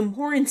 is even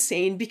more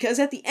insane because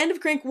at the end of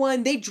Crank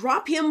 1, they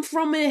drop him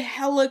from a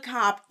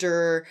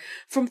helicopter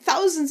from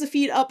thousands of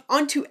feet up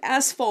onto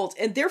asphalt,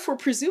 and therefore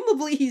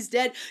presumably he's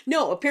dead.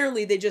 No,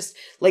 apparently they just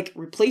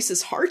replace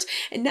his heart,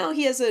 and now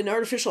he has an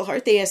artificial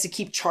heart that he has to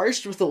keep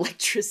charged with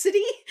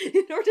electricity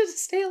in order to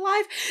stay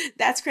alive.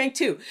 That's Crank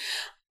 2.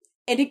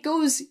 And it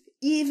goes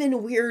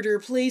even weirder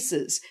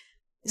places.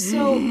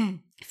 So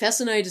Fess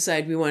and I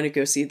decide we want to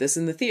go see this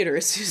in the theater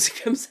as soon as it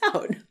comes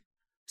out.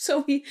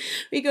 So we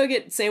go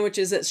get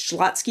sandwiches at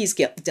Schlotsky's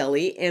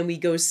Deli, and we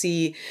go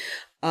see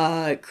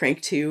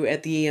Crank 2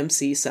 at the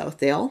AMC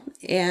Southdale.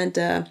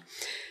 And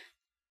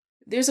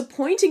there's a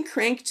point in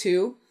Crank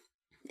 2,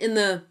 in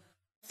the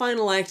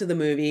final act of the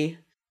movie,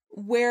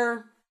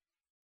 where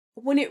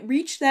when it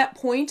reached that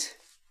point,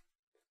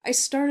 I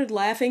started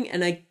laughing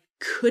and I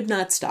could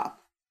not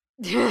stop.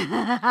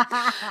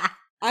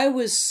 I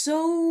was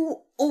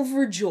so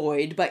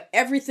overjoyed by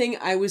everything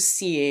I was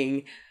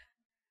seeing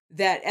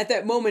that at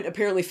that moment,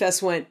 apparently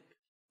Fess went,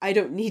 I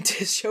don't need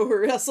to show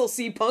her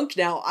SLC Punk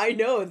now. I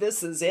know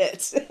this is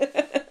it.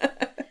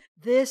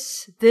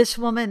 This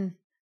woman,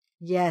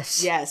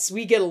 yes. Yes,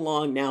 we get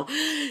along now.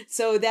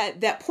 So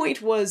that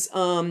point was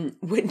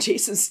when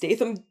Jason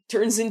Statham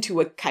turns into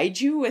a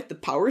kaiju at the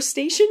power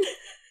station.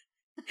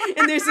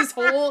 And there's this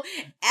whole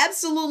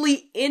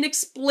absolutely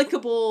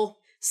inexplicable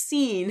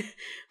scene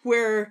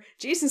where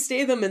Jason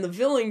Statham and the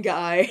villain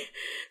guy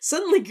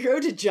suddenly grow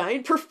to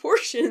giant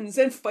proportions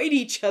and fight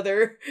each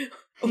other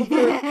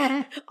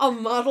over a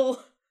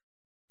model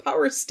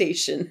power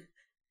station.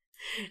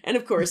 And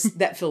of course,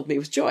 that filled me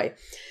with joy.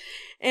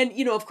 And,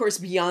 of course,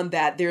 beyond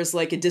that, there's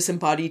like a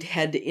disembodied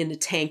head in a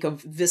tank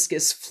of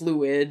viscous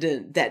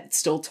fluid that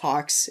still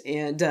talks,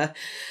 and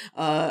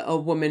a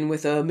woman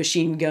with a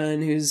machine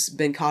gun who's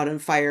been caught on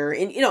fire,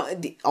 and,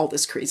 all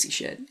this crazy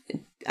shit.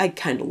 I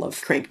kind of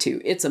love Crank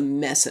 2. It's a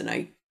mess, and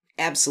I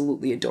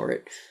absolutely adore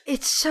it.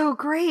 It's so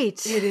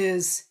great. It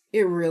is.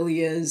 It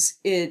really is.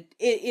 It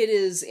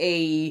is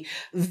a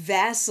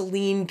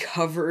Vaseline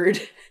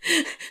covered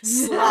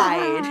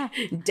slide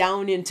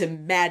down into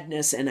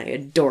madness, and I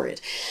adore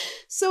it.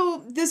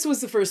 So this was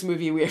the first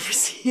movie we ever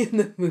see in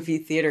the movie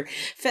theater.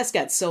 Fess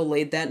got so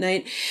laid that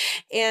night.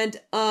 And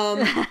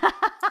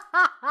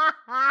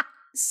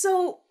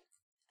so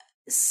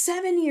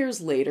 7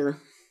 years later,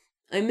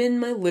 I'm in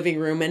my living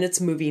room and it's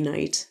movie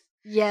night.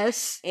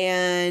 Yes.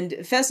 And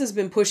Fess has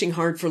been pushing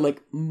hard for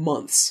like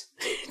months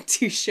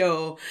to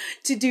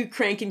do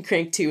Crank and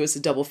Crank 2 as a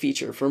double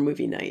feature for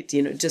movie night.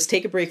 Just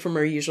take a break from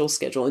our usual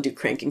schedule and do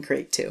Crank and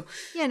Crank 2.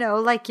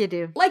 Like you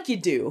do. Like you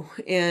do.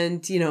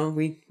 And,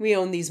 we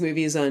own these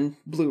movies on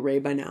Blu-ray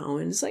by now.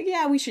 And it's like,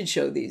 yeah, we should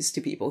show these to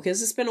people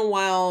because it's been a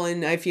while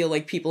and I feel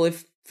like people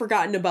have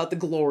forgotten about the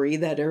glory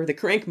that are the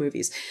Crank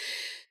movies.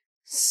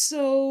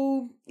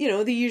 So,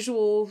 the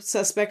usual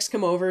suspects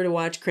come over to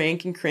watch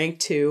Crank and Crank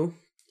 2.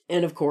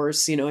 And of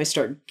course, I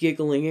start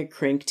giggling at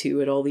Crank 2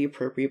 at all the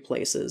appropriate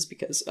places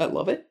because I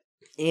love it.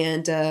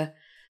 And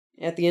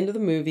at the end of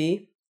the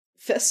movie,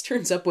 Fess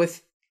turns up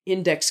with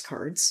index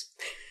cards.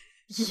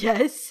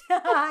 Yes,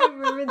 I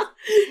remember.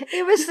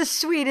 It was the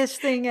sweetest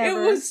thing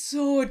ever. It was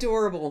so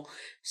adorable.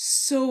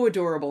 So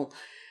adorable.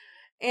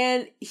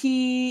 And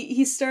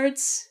he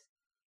starts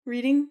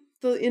reading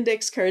the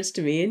index cards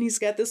to me, and he's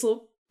got this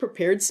little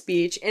prepared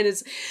speech, and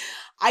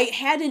I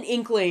had an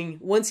inkling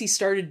once he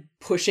started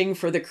pushing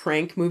for the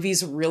Crank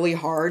movies really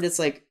hard. It's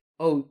like,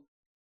 oh,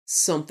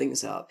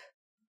 something's up.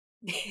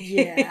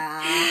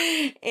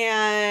 Yeah.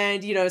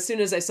 And, as soon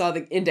as I saw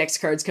the index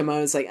cards come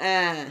out, it's like,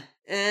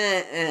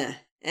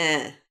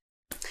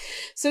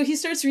 So he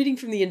starts reading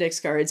from the index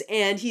cards,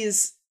 and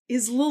his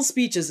little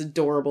speech is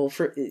adorable.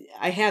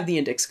 I have the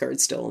index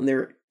cards still, and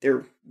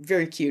they're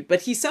very cute.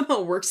 But he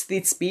somehow works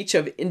the speech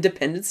of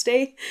Independence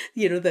Day,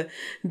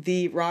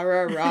 the rah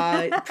rah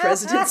rah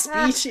president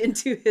speech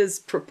into his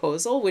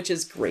proposal, which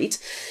is great.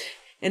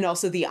 And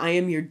also the I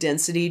am your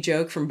density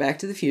joke from Back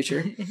to the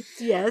Future.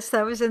 Yes,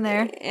 that was in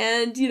there.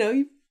 And,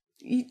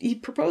 he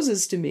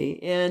proposes to me.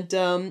 And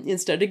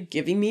instead of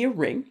giving me a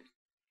ring,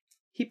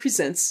 he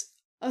presents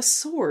a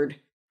sword.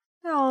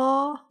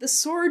 Aww. The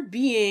sword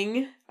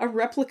being a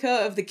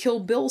replica of the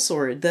Kill Bill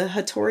sword, the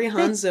Hattori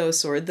Hanzo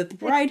sword that the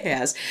bride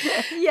has.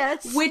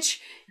 Yes.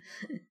 Which,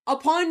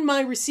 upon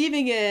my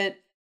receiving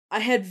it,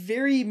 I had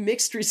very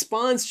mixed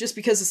response just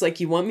because it's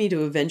like, you want me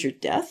to avenge your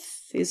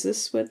death? Is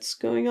this what's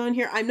going on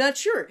here? I'm not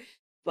sure.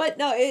 But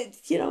no, it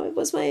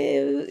was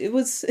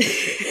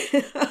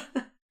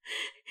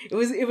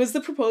it was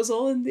the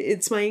proposal, and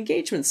it's my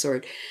engagement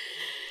sword.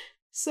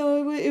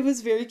 So it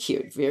was very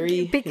cute,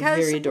 very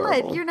adorable.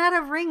 What? You're not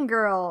a ring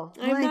girl.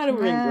 I'm not a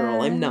ring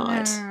girl. I'm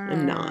not.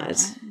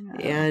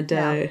 And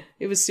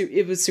it was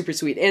super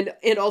sweet.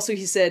 And also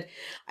he said,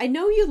 I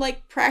know you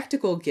like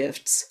practical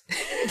gifts.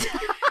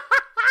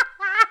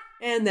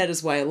 And that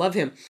is why I love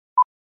him.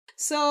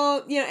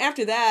 So,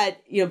 after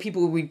that,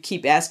 people would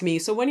keep asking me,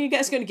 so when are you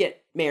guys going to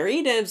get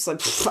married? And it's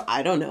like,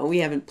 I don't know. We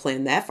haven't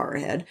planned that far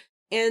ahead.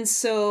 And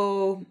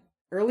so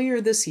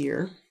earlier this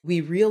year, we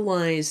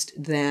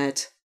realized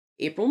that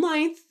April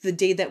 9th, the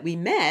day that we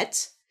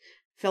met,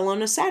 fell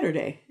on a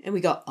Saturday. And we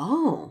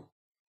go,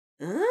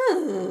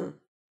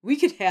 we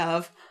could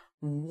have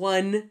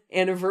one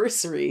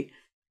anniversary.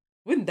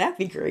 Wouldn't that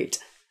be great?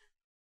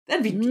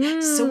 That'd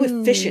be so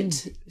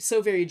efficient,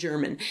 so very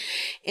German.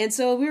 And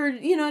so we were,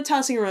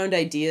 tossing around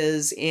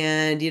ideas,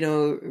 and,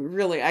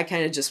 really, I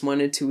kind of just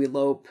wanted to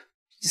elope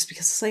just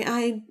because it's like,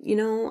 I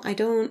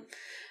don't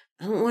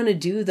want to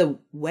do the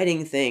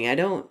wedding thing. I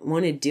don't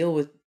want to deal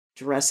with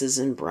dresses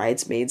and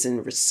bridesmaids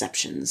and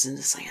receptions, and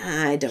it's like,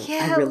 I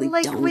really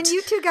don't. When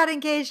you two got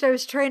engaged, I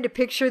was trying to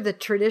picture the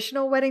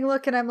traditional wedding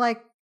look, and I'm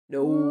like,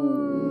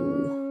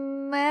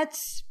 no,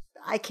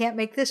 I can't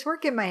make this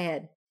work in my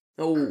head.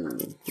 Oh,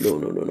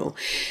 no.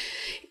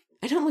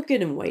 I don't look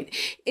good in white.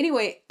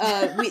 Anyway,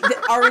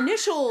 our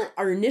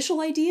initial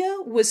idea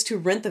was to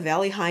rent the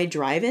Valley High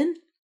Drive-In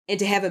and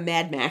to have a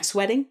Mad Max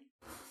wedding.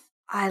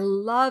 I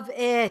love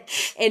it.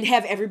 And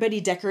have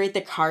everybody decorate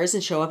their cars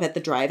and show up at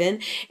the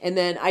drive-in. And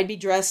then I'd be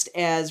dressed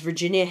as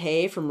Virginia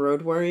Hay from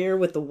Road Warrior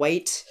with the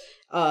white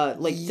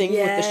thing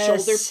with the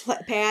shoulder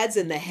pads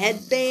and the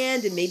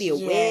headband and maybe a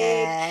wig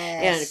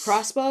and a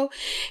crossbow.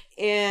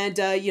 And,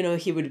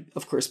 he would,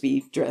 of course,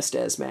 be dressed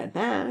as Mad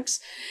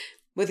Max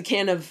with a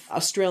can of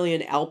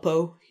Australian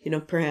Alpo,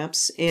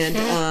 perhaps.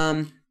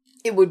 And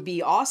it would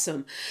be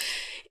awesome.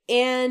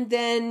 And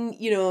then,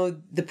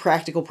 the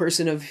practical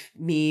person of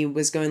me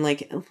was going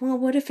like, well,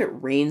 what if it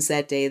rains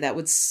that day? That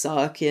would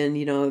suck. And,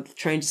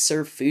 trying to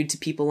serve food to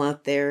people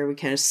out there would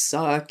kind of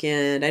suck.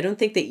 And I don't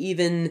think they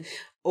even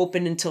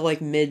open until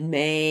like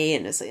mid-May.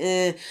 And it's like,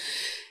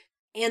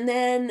 And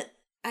then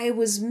I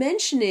was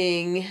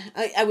mentioning,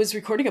 I was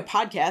recording a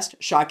podcast,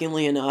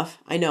 shockingly enough.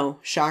 I know,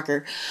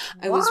 shocker.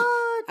 What?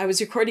 I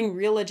was recording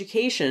Real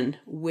Education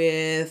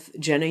with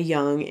Jenna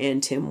Young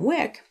and Tim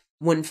Wick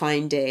one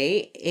fine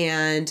day.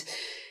 And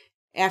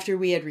after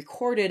we had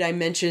recorded, I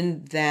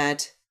mentioned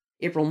that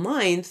April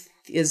 9th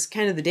is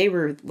kind of the day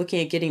we're looking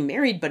at getting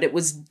married, but it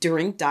was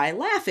during Die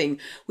Laughing,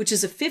 which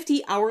is a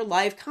 50-hour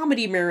live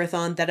comedy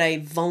marathon that I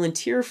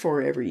volunteer for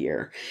every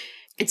year.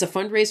 It's a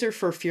fundraiser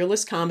for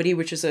Fearless Comedy,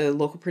 which is a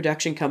local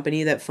production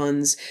company that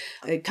funds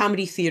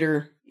comedy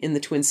theater in the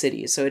Twin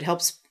Cities. So it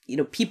helps,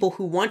 people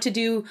who want to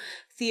do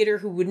theater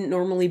who wouldn't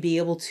normally be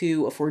able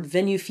to afford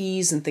venue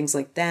fees and things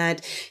like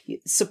that. It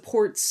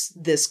supports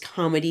this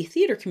comedy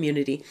theater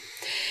community.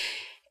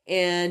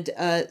 And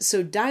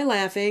so Die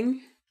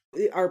Laughing,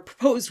 our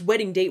proposed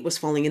wedding date was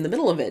falling in the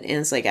middle of it. And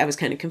it's like, I was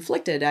kind of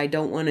conflicted. I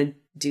don't want to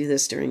do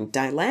this during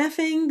Die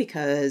Laughing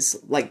because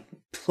a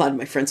lot of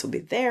my friends will be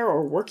there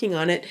or working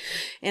on it.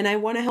 And I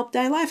want to help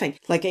Die Laughing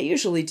like I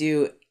usually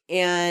do.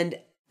 And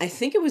I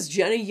think it was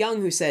Jenna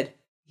Young who said,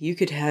 you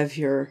could have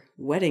your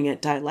wedding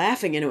at Die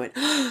Laughing. And I went,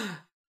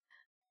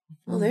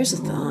 well, there's a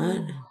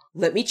thought.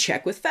 Let me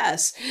check with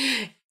Fess.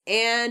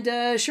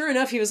 And sure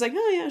enough, he was like,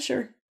 oh yeah,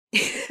 sure. And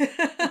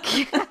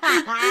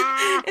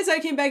so I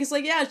came back. It's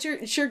like, yeah,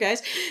 sure,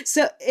 guys.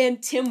 So,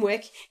 and Tim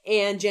Wick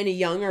and Jenny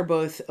Young are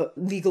both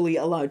legally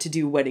allowed to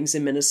do weddings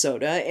in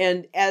Minnesota,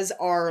 and as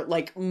are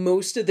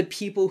most of the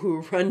people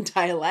who run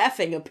Die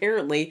Laughing,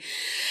 apparently.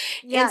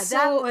 Yeah, and so,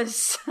 that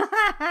was.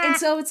 And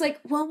so it's like,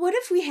 well, what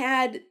if we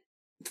had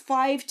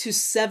 5 to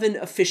 7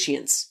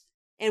 officiants,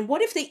 and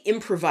what if they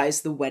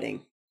improvised the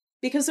wedding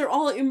because they're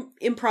all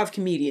improv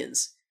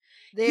comedians?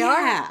 They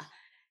are.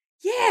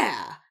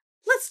 Yeah.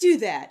 Let's do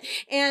that.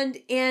 And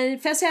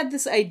Fess had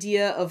this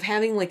idea of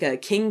having a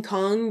King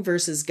Kong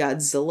versus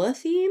Godzilla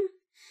theme,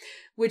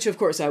 which of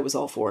course I was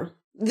all for.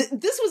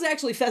 This was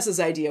actually Fess's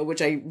idea,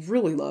 which I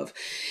really love.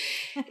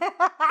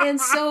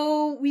 And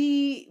so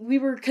we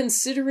were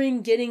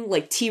considering getting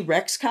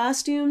T-Rex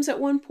costumes at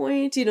one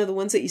point, the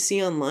ones that you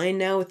see online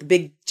now with the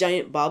big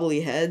giant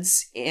bobbly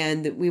heads.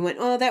 And we went,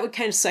 oh, that would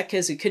kind of suck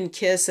because we couldn't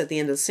kiss at the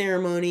end of the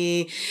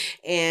ceremony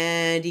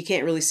and you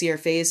can't really see our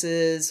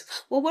faces.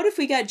 Well, what if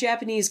we got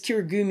Japanese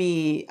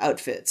kirigumi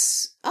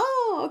outfits?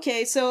 Oh,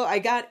 okay. So I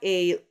got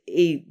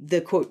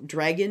the quote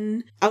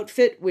dragon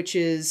outfit, which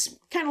is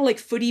kind of like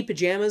footy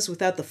pajamas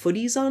without the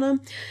footies on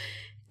them.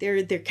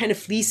 They're kind of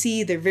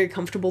fleecy. They're very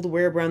comfortable to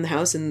wear around the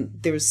house. And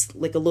there's a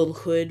little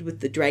hood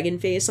with the dragon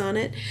face on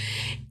it.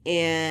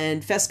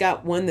 And Fess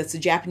got one that's a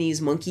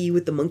Japanese monkey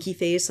with the monkey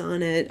face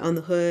on it, on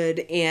the hood,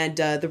 and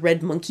the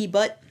red monkey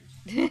butt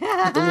with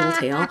the little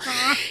tail.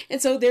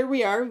 And so there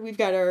we are. We've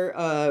got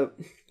our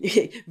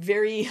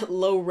very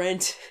low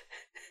rent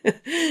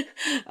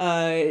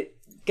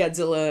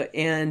Godzilla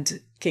and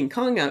King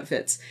Kong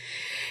outfits.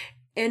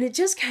 And it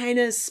just kind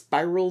of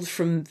spiraled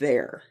from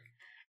there.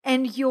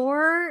 And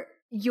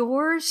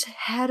yours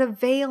had a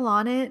veil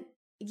on it.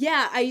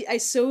 Yeah, I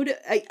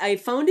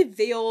found a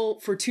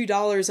veil for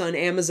 $2 on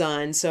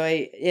Amazon. So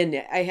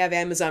I have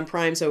Amazon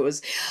Prime. So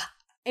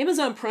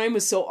Amazon Prime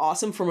was so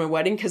awesome for my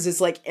wedding because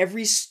it's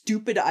every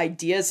stupid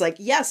idea is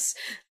yes,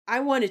 I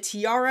want a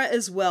tiara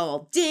as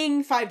well.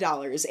 Ding,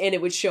 $5. And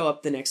it would show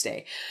up the next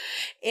day.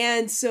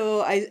 And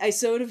so I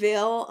sewed a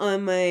veil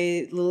on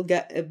my little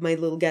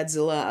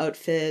Godzilla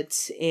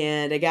outfit,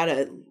 and I got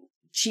a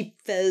cheap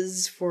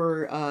fez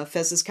for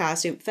Fess's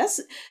costume. Fess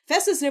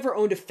has never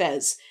owned a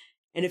fez,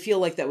 and I feel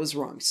like that was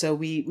wrong. So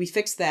we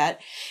fixed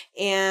that,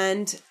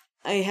 and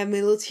I have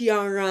my little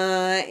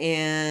tiara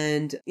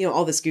and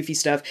all this goofy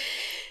stuff.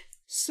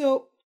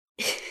 So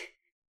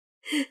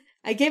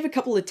I gave a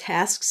couple of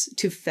tasks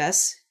to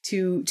Fess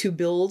to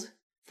build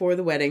for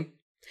the wedding.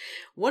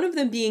 One of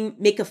them being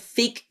make a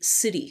fake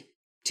city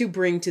to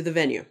bring to the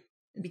venue,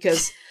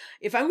 because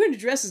if I'm going to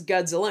dress as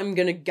Godzilla, I'm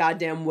going to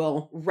goddamn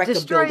well wreck a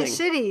building. Destroy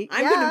city.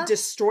 I'm going to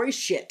destroy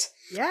shit.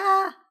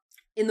 Yeah.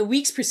 In the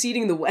weeks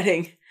preceding the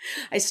wedding,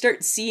 I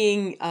start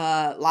seeing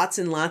lots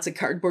and lots of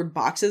cardboard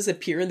boxes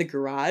appear in the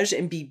garage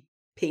and be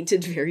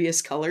painted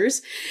various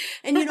colors.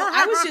 And,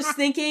 I was just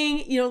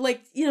thinking,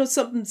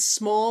 something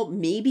small,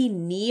 maybe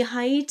knee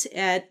height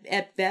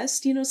at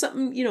best,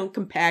 something,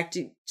 compact,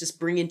 just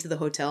bring into the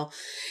hotel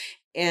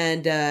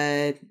and,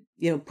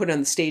 put on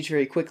the stage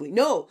very quickly.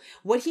 No,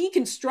 what he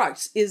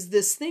constructs is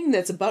this thing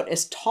that's about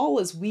as tall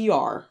as we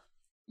are.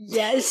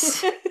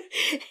 Yes.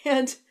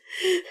 and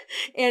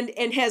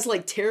has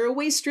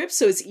tearaway strips,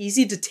 so it's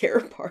easy to tear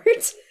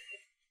apart.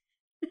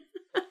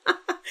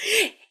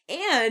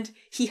 And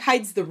he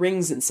hides the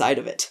rings inside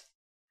of it.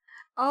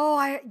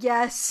 Oh,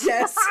 yes.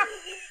 Yes.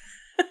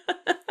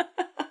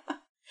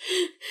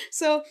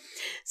 So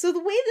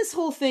the way this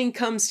whole thing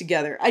comes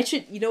together,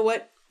 you know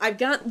what? I've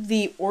got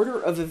the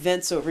order of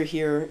events over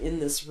here in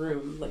this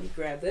room. Let me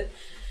grab it.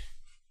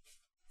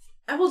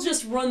 I will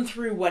just run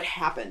through what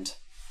happened.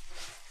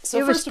 So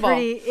it was first of all,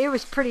 it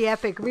was pretty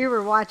epic. We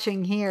were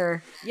watching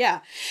here. yeah,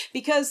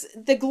 because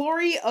the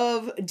glory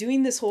of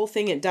doing this whole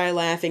thing at Die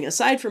Laughing,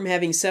 aside from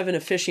having 7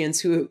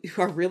 officiants who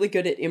are really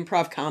good at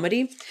improv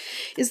comedy,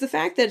 is the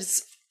fact that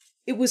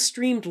it was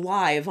streamed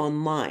live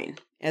online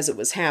as it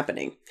was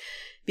happening,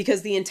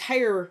 because the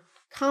entire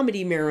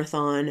comedy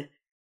marathon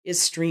is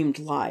streamed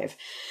live.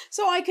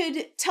 So I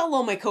could tell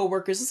all my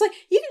coworkers, it's like,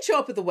 you can show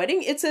up at the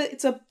wedding. It's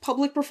a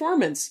public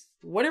performance.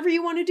 Whatever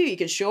you want to do, you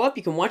can show up,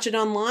 you can watch it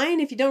online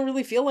if you don't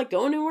really feel like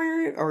going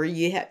anywhere, or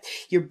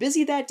you're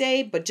busy that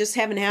day, but just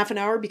having half an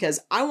hour,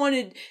 because I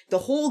wanted the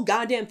whole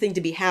goddamn thing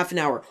to be half an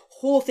hour.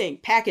 Whole thing,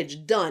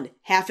 package, done,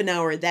 half an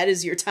hour. That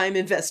is your time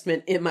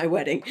investment in my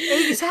wedding.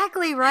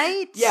 Exactly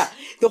right. Yeah,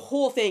 the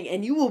whole thing,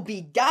 and you will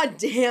be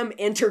goddamn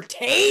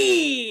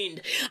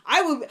entertained.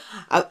 I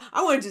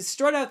wanted to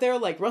strut out there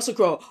like Russell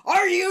Crowe.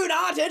 Are you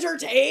not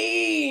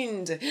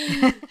entertained?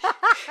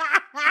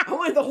 I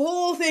wanted the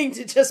whole thing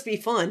to just be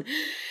fun.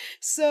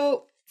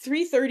 So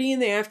 3:30 in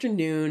the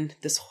afternoon,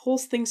 this whole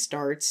thing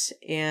starts,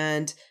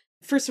 and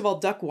first of all,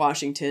 Duck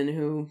Washington,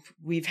 who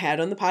we've had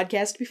on the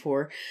podcast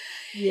before,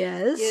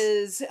 yes,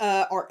 is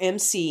our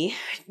MC,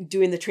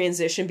 doing the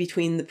transition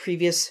between the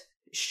previous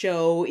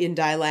show in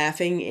Die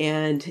Laughing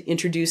and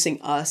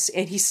introducing us.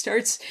 And he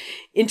starts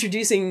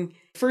introducing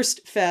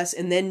first Fess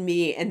and then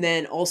me and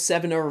then all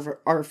 7 of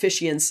our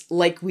officiants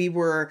like we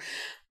were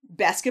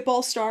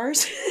basketball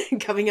stars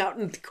coming out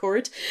in the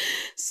court.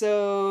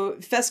 So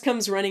Fess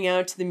comes running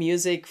out to the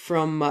music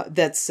from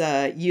that's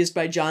used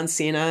by John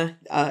Cena,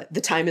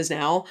 The Time Is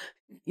Now,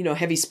 you know,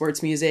 heavy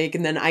sports music.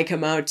 And then I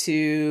come out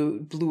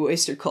to Blue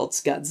Oyster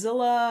Cult's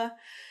Godzilla.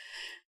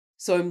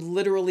 So I'm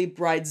literally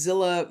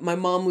Bridezilla. My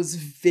mom was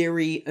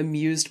very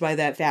amused by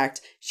that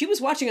fact. She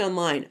was watching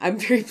online. I'm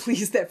very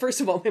pleased that,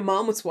 first of all, my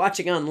mom was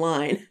watching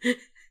online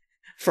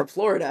from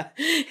Florida,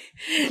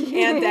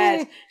 and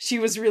that she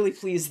was really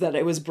pleased that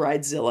I was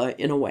Bridezilla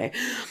in a way.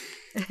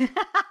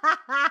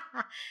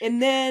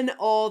 And then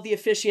all the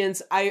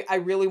officiants, I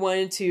really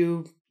wanted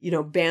to, you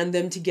know, band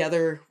them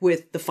together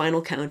with The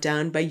Final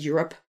Countdown by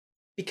Europe,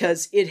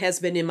 because it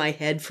has been in my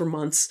head for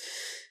months.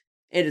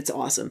 And it's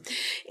awesome.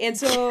 And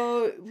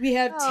so we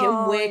have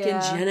Tim Wick and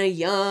Jenna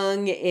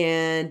Young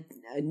and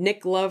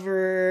Nick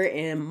Glover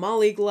and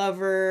Molly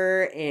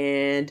Glover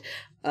and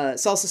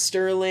Salsa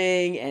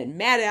Sterling and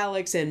Matt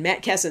Alex and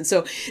Matt Kesson.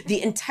 So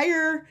the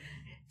entire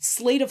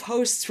slate of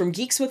hosts from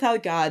Geeks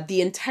Without God, the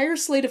entire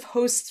slate of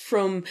hosts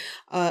from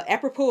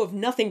Apropos of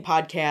Nothing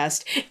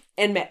podcast,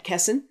 and Matt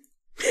Kesson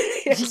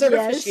as our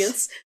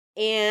officiants.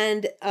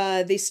 And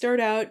they start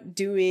out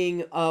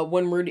doing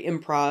one-word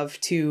improv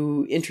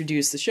to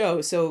introduce the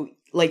show. So,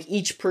 like,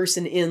 each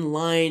person in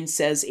line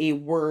says a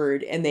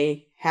word, and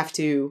they have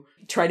to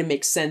try to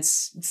make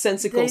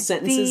sensical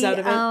sentences out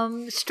of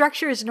it.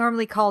 Structure is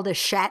normally called a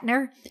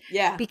Shatner.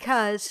 Yeah.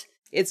 Because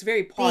it's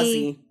very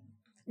pausey.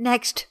 The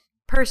next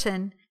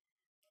person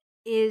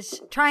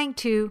is trying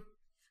to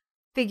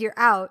figure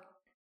out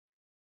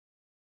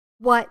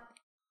what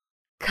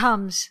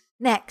comes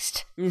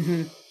next.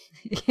 Mm-hmm.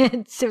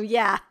 And so,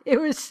 yeah,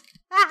 it was...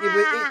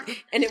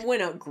 and it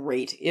went out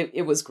great.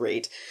 It was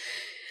great.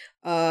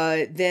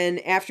 Then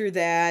after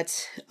that,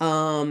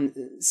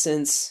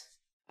 since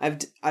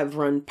I've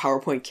run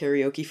PowerPoint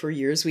karaoke for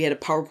years, we had a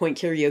PowerPoint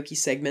karaoke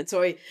segment.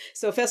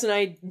 So Fess and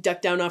I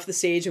ducked down off the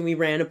stage and we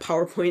ran a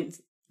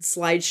PowerPoint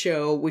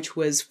slideshow, which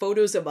was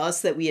photos of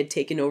us that we had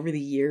taken over the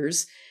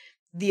years,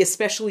 the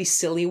especially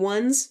silly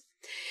ones.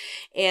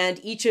 And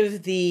each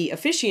of the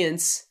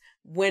officiants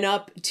went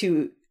up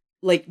to,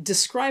 like,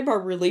 describe our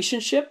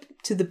relationship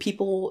to the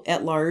people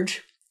at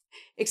large,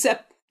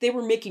 except they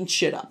were making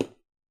shit up.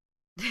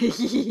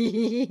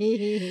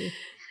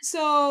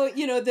 So,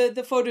 you know,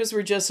 the photos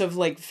were just of,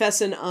 like,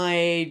 Fess and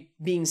I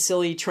being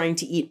silly trying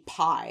to eat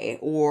pie,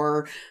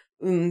 or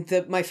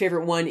my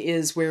favorite one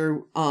is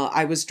where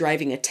I was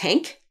driving a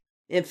tank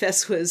and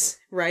Fess was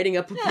riding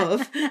up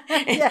above,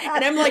 and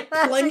I'm like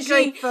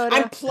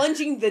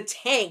plunging the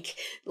tank,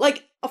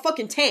 like a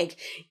fucking tank,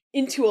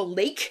 into a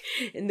lake,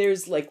 and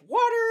there's like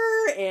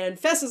water, and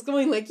Fess is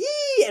going like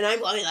yee, and I'm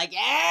going like,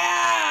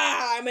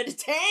 yeah, I'm in a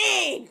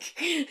tank.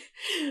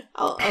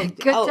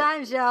 Good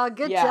times, y'all.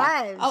 Good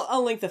times.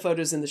 I'll link the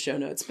photos in the show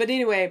notes. But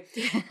anyway,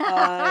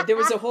 there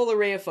was a whole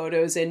array of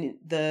photos, and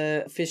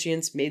the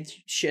officiants made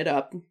shit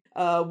up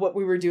what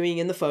we were doing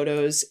in the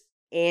photos.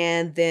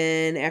 And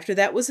then after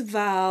that was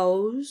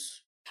vows.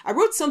 I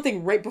wrote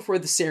something right before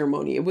the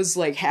ceremony. It was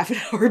like half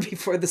an hour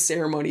before the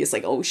ceremony. It's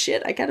like, oh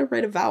shit, I gotta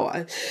write a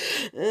vow.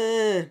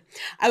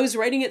 I was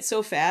writing it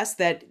so fast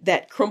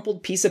that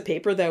crumpled piece of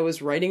paper that I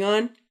was writing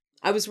on,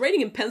 I was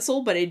writing in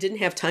pencil, but I didn't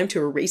have time to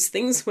erase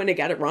things when I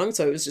got it wrong,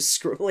 so I was just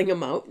scribbling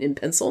them out in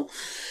pencil.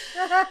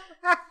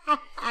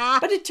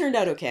 But it turned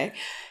out okay.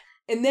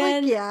 And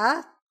then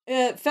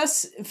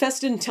Fess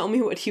didn't tell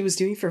me what he was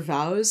doing for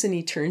vows, and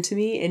he turned to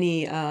me and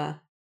he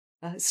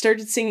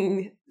started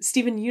singing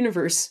Steven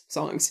Universe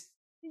songs.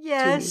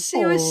 Yes,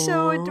 it was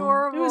so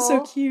adorable. It was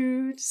so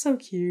cute. So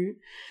cute.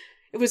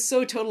 It was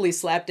so totally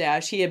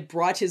slapdash. He had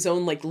brought his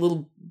own like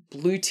little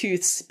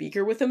Bluetooth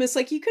speaker with him. It's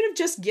like, you could have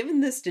just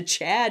given this to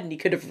Chad and he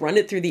could have run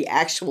it through the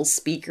actual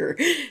speaker.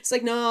 It's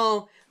like,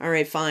 no, all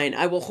right, fine.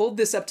 I will hold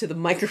this up to the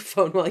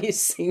microphone while you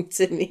sing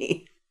to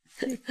me.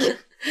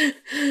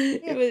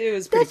 It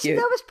was pretty cute.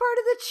 That was part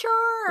of the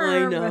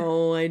charm.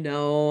 I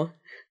know.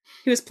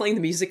 He was playing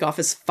the music off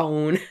his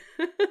phone.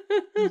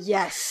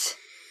 Yes.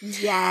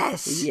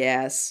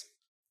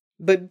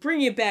 But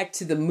bring it back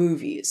to the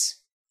movies.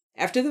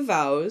 After the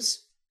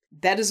vows,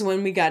 that is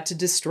when we got to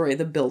destroy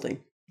the building.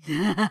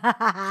 And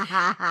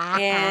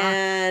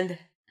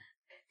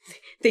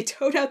they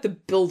towed out the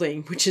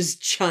building, which is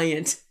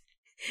giant.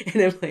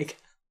 And I'm like,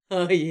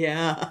 oh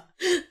yeah.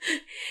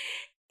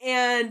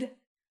 And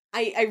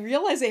I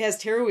realize it has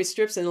tearaway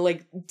strips and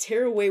like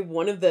tear away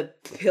one of the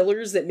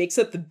pillars that makes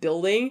up the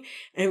building.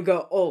 And I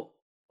go, oh,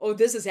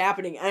 this is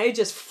happening. And I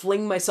just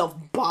fling myself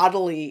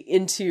bodily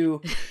into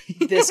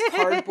this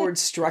cardboard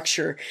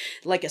structure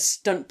like a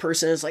stunt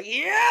person. It's like,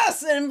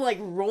 yes! And I'm like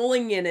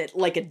rolling in it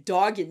like a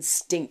dog in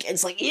stink. And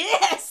it's like,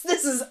 yes,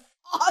 this is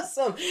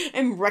awesome.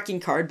 I'm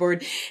wrecking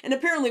cardboard. And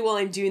apparently while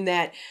I'm doing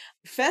that,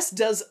 Fess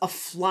does a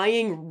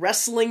flying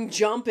wrestling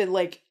jump and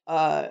like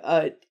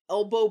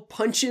elbow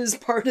punches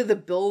part of the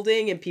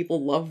building, and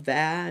people love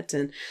that.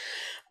 And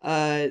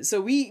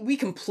so we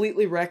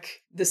completely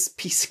wreck this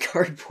piece of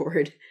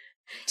cardboard.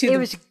 It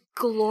was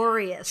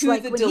glorious. To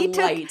like the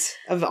delight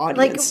of the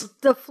audience. Like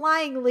the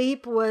flying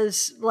leap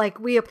was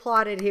like, we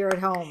applauded here at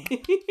home.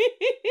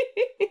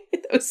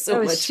 That was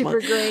so much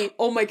super fun. Great.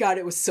 Oh my God,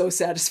 it was so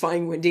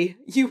satisfying, Wendy.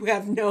 You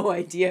have no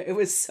idea. It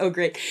was so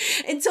great.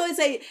 And so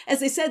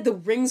as I said, the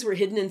rings were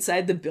hidden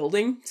inside the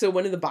building. So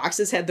one of the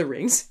boxes had the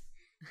rings.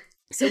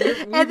 So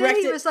and then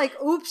he was like,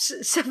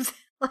 oops, something.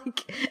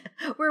 Like,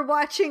 we're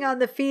watching on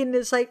the feed and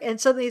it's like,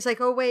 and suddenly he's like,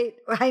 oh wait,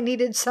 I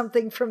needed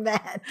something from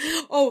that.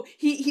 Oh,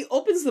 he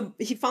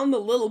found the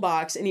little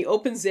box and he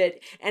opens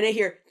it and I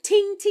hear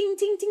ting, ting,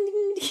 ting,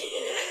 ting,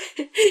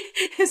 ting,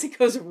 as it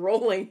goes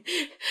rolling.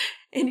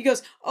 And he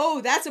goes,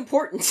 oh, that's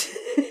important.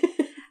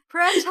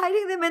 Perhaps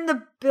hiding them in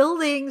the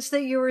buildings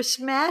that you were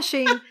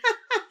smashing.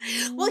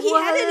 Well, he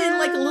had it in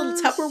like a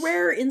little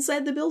Tupperware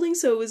inside the building,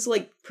 so it was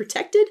like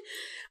protected.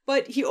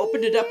 But he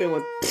opened it up and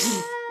went,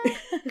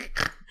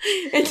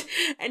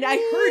 and I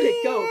heard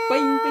it go,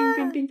 bing, bing,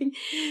 bing, bing, bing.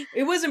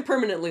 It wasn't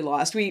permanently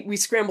lost. We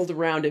scrambled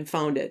around and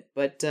found it,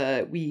 but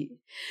the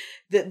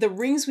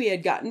rings we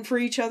had gotten for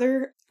each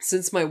other,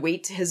 since my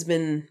weight has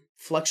been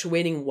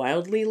fluctuating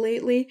wildly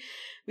lately,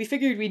 we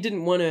figured we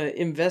didn't want to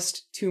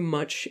invest too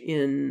much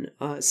in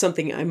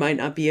something I might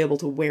not be able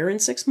to wear in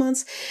 6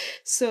 months.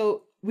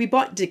 So we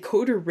bought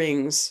decoder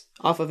rings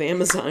off of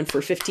Amazon for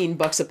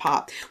 $15 a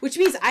pop, which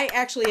means I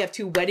actually have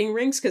 2 wedding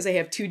rings because I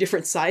have 2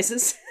 different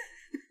sizes,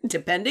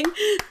 depending.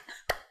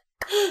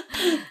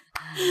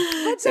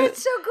 That's so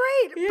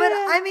great. Yeah. But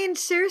I mean,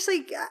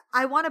 seriously,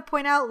 I want to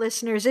point out,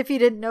 listeners, if you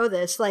didn't know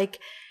this, like,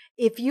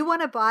 if you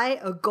want to buy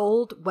a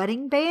gold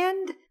wedding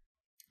band,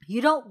 you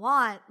don't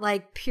want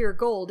like pure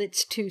gold.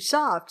 It's too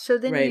soft. So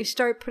then you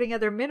start putting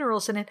other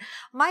minerals in it.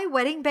 My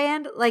wedding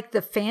band, like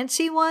the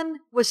fancy one,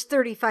 was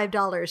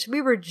 $35.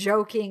 We were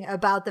joking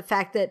about the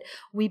fact that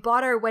we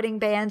bought our wedding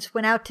bands,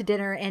 went out to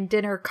dinner, and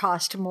dinner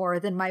cost more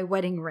than my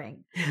wedding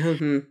ring.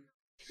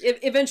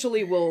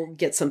 Eventually we'll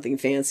get something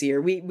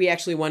fancier. We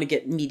actually want to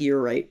get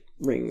meteorite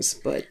rings,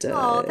 but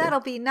oh,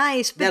 that'll be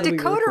nice. But decoder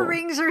really cool.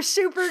 rings are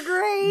super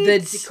great. The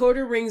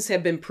decoder rings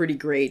have been pretty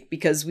great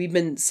because we've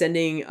been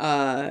sending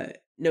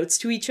notes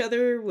to each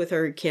other with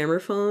our camera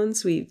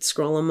phones. We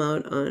scroll them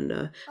out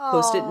on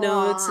Post-it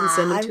notes and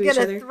send them to each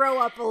other. I'm going to throw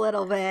up a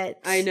little bit.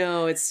 I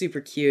know, it's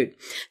super cute.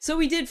 So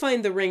we did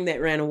find the ring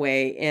that ran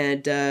away,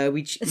 and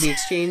we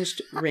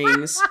exchanged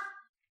rings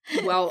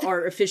while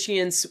our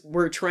officiants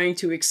were trying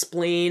to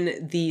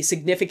explain the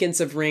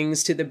significance of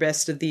rings to the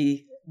best of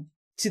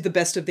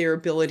their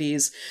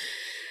abilities.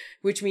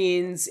 Which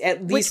means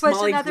at least Which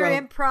was another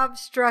improv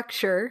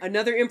structure.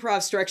 Another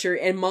improv structure,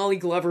 and Molly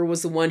Glover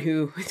was the one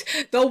who,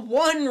 the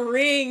one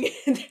ring,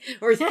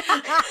 or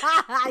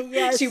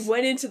yes. She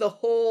went into the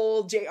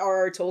whole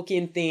J.R.R.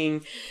 Tolkien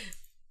thing.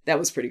 That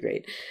was pretty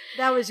great.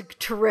 That was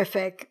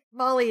terrific.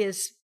 Molly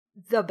is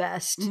the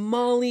best.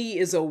 Molly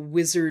is a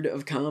wizard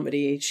of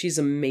comedy. She's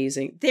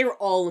amazing. They're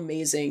all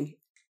amazing.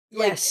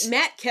 Yes. Like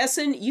Matt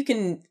Kesson, you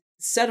can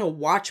set a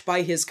watch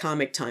by his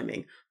comic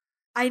timing.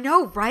 I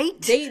know,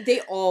 right?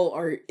 They all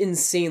are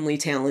insanely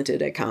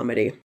talented at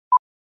comedy.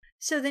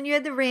 So then you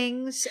had the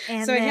rings,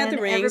 and so then I had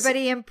the rings.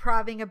 Everybody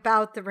improving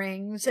about the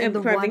rings and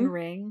the one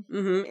ring.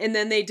 Mm-hmm. And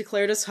then they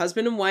declared us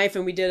husband and wife,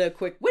 and we did a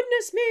quick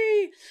witness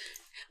me.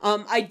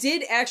 I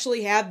did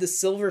actually have the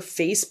silver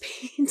face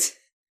paint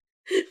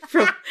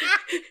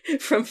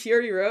from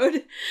Fury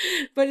Road,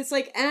 but it's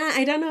like,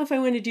 I don't know if I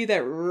want to do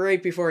that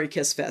right before I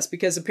kiss Fest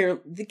because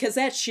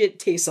that shit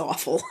tastes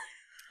awful.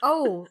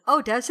 Oh,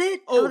 does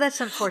it? Oh, that's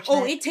unfortunate.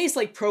 Oh, it tastes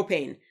like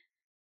propane.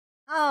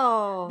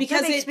 Oh,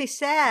 because that makes me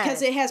sad.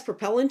 Because it has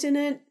propellant in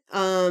it.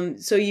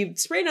 So you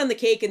spray it on the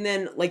cake, and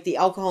then like the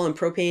alcohol and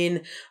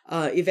propane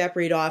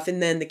evaporate off,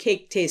 and then the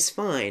cake tastes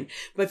fine.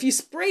 But if you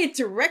spray it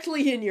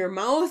directly in your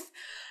mouth,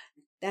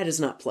 that is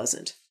not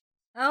pleasant.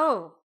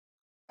 Oh,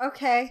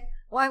 okay.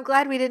 Well, I'm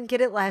glad we didn't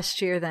get it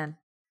last year then.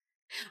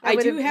 I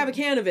do have a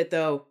can of it,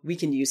 though. We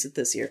can use it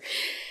this year.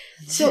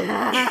 So,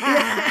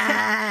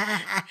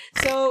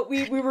 so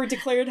we were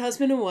declared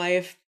husband and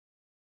wife,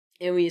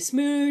 and we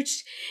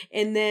smooched,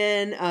 and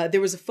then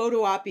there was a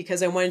photo op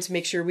because I wanted to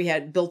make sure we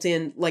had built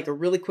in like a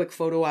really quick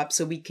photo op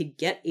so we could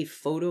get a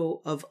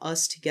photo of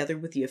us together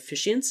with the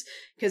officiants,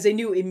 because they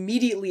knew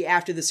immediately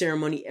after the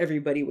ceremony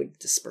everybody would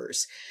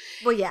disperse.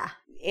 Well, yeah.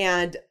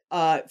 And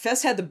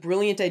Fess had the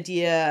brilliant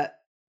idea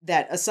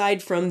that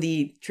aside from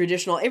the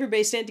traditional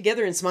everybody stand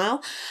together and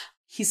smile,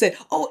 he said,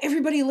 "Oh,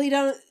 everybody lay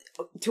down,"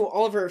 to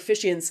all of our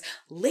officiants,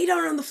 "lay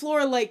down on the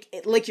floor like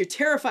you're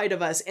terrified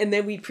of us." And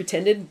then we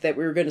pretended that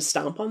we were going to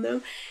stomp on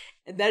them.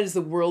 And that is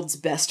the world's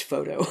best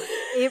photo.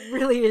 It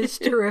really is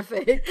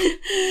terrific.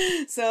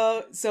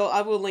 So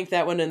I will link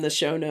that one in the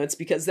show notes,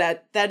 because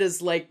that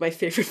is like my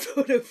favorite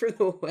photo for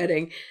the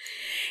wedding.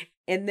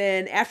 And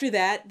then after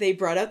that, they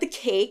brought out the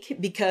cake,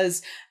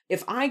 because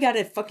if I got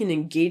a fucking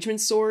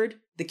engagement sword,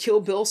 the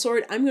Kill Bill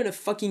sword, I'm going to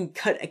fucking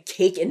cut a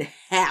cake in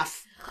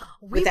half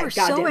with that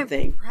goddamn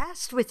thing. We were so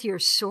impressed with your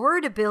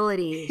sword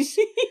abilities.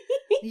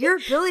 Your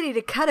ability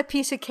to cut a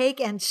piece of cake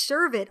and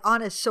serve it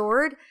on a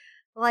sword,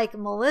 like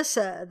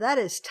Melissa, that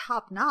is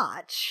top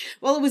notch.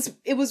 Well,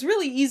 it was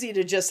really easy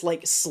to just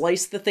like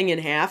slice the thing in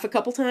half a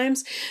couple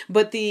times,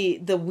 but the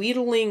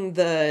wheedling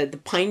the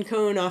pine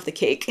cone off the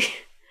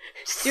cake.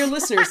 Dear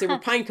listeners, there were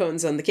pine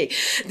cones on the cake.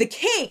 The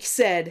cake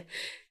said,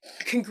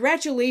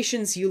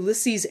 "Congratulations,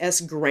 Ulysses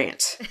S.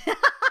 Grant."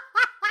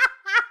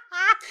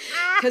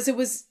 Because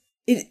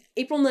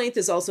April 9th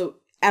is also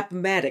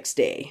Appomattox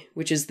Day,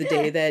 which is the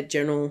day that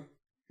General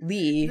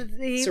Lee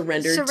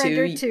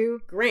surrendered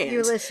to Grant.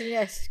 Ulysses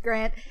S.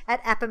 Grant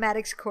at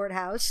Appomattox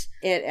Courthouse.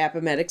 At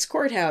Appomattox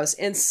Courthouse.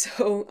 And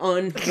so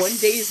on one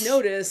day's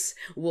notice,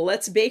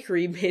 Willette's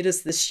Bakery made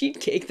us this sheet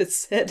cake that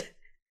said,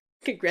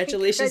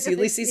 "Congratulations,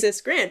 Ulysses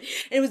S. Grant."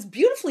 And it was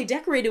beautifully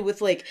decorated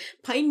with like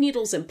pine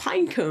needles and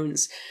pine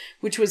cones,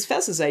 which was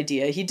Fess's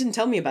idea. He didn't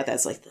tell me about that.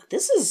 It's like,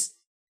 this is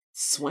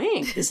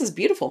swank. This is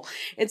beautiful.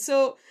 And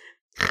so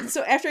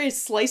after I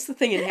sliced the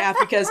thing in half,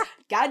 because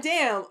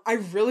goddamn, I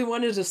really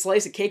wanted to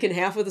slice a cake in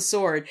half with a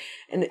sword.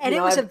 And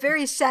it was a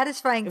very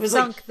satisfying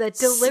thunk like, that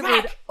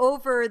delivered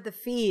over the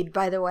feed,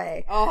 by the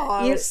way.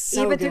 Oh, it was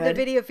so even good. Through the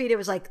video feed, it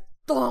was like,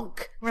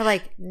 thunk. We're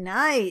like,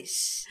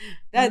 nice.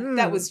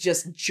 That was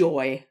just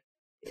joy.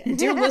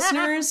 Dear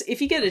listeners, if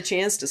you get a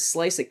chance to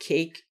slice a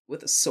cake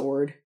with a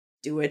sword,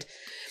 do it.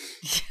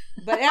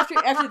 But after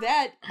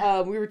that,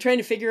 we were trying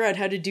to figure out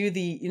how to do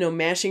the,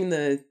 mashing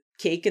the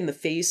cake in the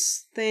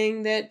face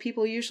thing that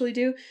people usually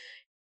do.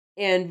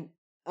 And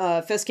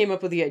Fess came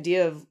up with the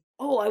idea of,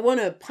 "Oh, I want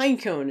a pine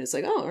cone." It's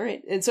like, oh, all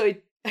right. And so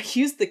I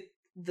used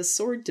the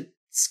sword to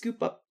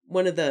scoop up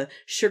one of the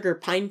sugar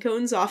pine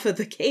cones off of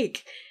the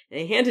cake. And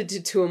I handed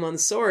it to him on the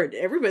sword.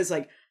 Everybody's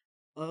like,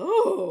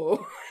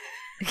 "Oh."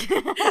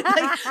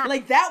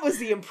 like that was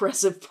the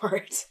impressive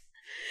part.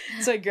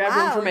 So I grabbed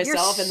one for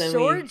myself, and then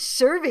sword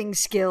serving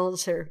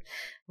skills are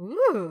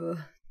ooh.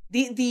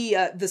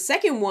 The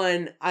second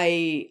one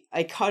I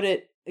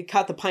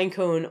caught the pine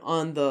cone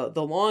on the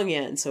long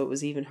end, so it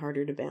was even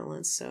harder to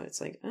balance. So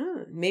it's like,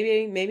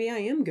 maybe I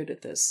am good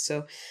at this.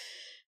 So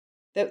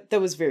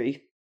that was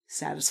very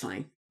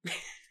satisfying.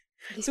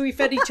 So we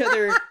fed each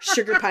other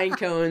sugar pine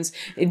cones,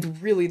 and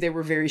really they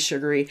were very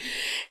sugary.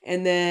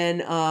 And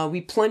then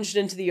we plunged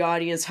into the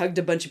audience, hugged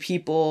a bunch of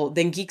people.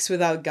 Then Geeks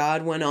Without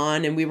God went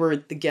on, and we were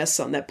the guests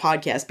on that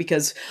podcast,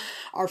 because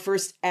our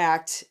first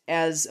act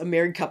as a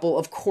married couple,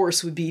 of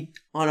course, would be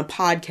on a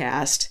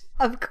podcast.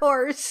 Of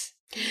course.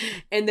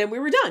 And then we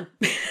were done.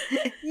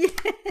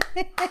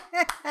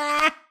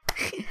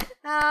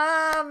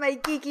 My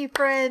geeky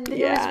friend.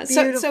 Yeah. It was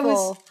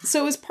beautiful.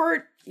 So it was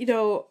part,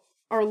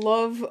 our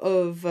love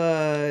of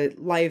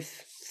live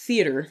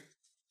theater,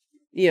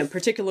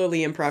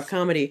 particularly improv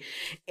comedy,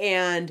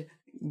 and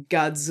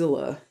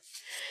Godzilla.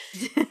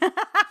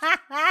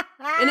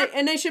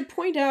 and I should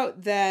point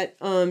out that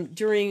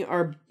during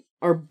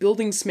our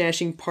building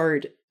smashing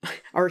part,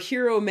 our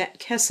hero Matt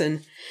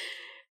Kesson,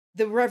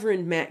 the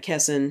Reverend Matt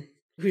Kesson,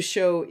 whose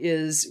show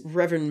is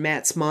Reverend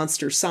Matt's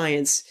Monster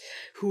Science,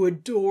 who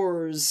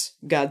adores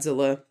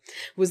Godzilla,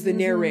 was the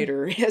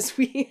narrator as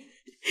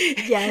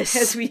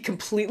we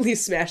completely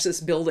smashed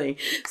this building.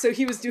 So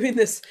he was doing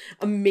this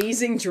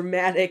amazing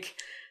dramatic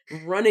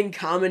running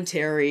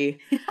commentary,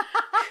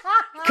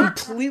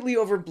 completely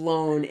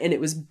overblown, and it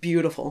was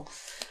beautiful.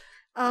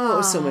 Oh, it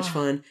was so much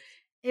fun.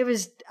 It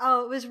was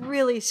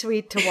really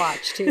sweet to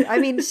watch too. I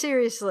mean,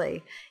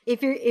 seriously,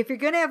 if you're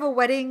going to have a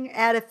wedding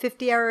at a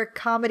 50-hour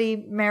comedy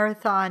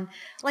marathon,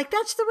 like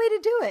that's the way to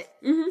do it.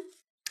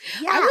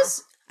 Mm-hmm. Yeah.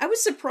 I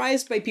was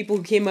surprised by people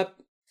who came up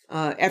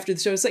after the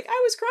show. It's like,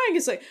 I was crying.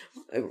 It's like,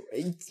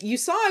 you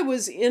saw I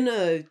was in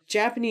a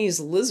Japanese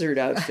lizard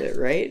outfit,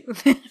 right?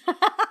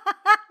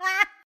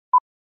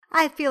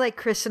 I feel like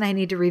Chris and I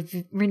need to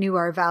renew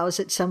our vows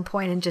at some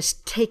point and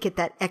just take it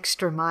that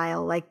extra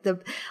mile. Like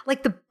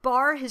the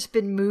bar has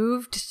been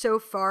moved so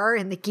far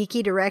in the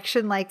geeky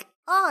direction. Like,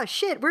 oh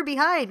shit, we're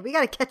behind. We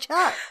got to catch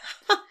up.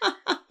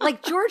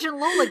 Like George and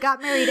Lola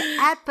got married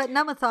at But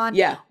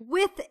Numathon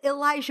with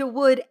Elijah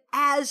Wood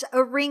as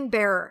a ring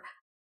bearer.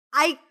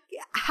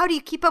 How do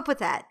you keep up with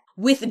that?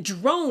 With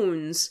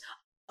drones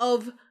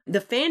of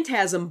the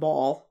Phantasm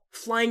Ball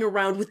flying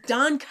around with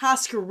Don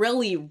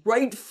Coscarelli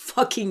right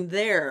fucking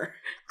there.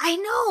 I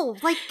know.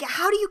 Like,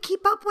 how do you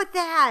keep up with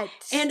that?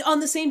 And on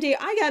the same day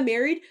I got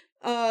married,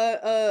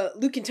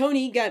 Luke and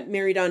Tony got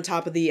married on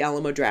top of the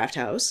Alamo Draft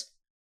House.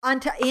 On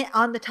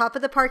the top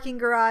of the parking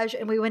garage,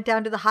 and we went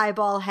down to the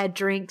Highball, had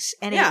drinks,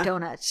 and ate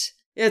donuts.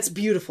 It's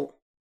beautiful.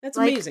 That's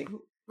amazing.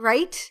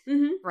 Right?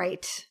 Mm-hmm.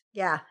 Right.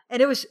 Yeah.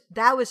 And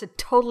that was a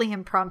totally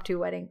impromptu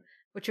wedding,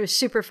 which was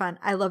super fun.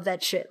 I love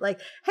that shit. Like,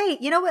 hey,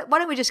 you know what? Why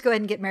don't we just go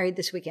ahead and get married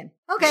this weekend?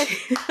 Okay.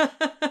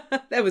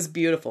 That was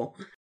beautiful.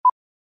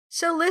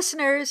 So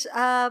listeners,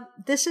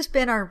 this has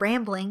been our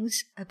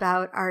ramblings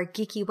about our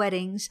geeky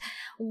weddings,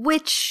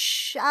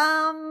 which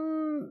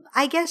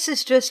I guess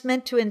is just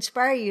meant to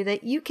inspire you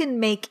that you can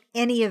make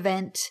any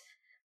event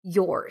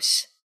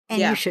yours.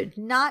 And you should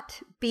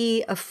not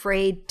be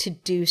afraid to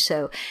do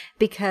so,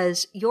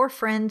 because your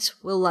friends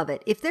will love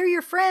it. If they're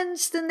your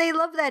friends, then they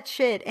love that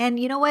shit. And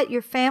you know what?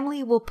 Your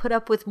family will put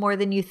up with more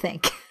than you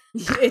think.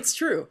 It's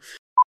true.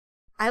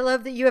 I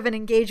love that you have an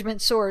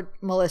engagement sword,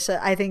 Melissa.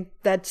 I think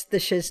that's the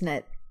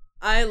shiznit.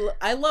 I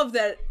love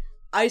that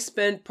I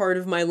spent part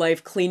of my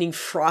life cleaning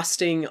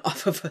frosting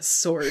off of a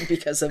sword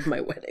because of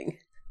my wedding.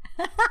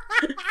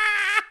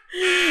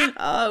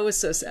 Oh, it was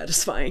so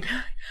satisfying.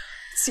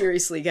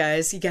 Seriously,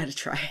 guys, you gotta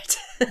try it.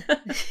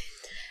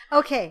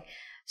 Okay,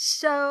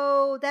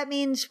 so that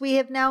means we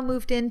have now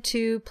moved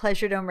into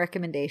Pleasure Dome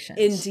recommendations.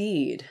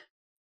 Indeed.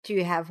 Do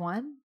you have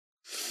one?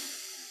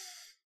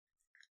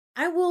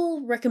 I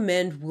will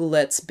recommend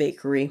Roulette's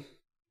Bakery,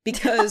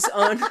 because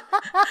on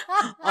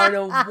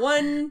a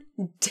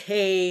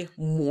one-day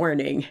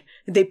morning,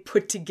 they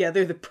put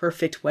together the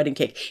perfect wedding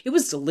cake. It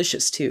was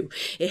delicious, too.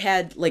 It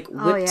had, like,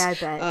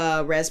 whipped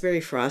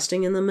raspberry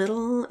frosting in the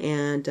middle,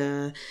 and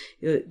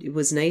it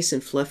was nice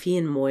and fluffy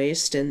and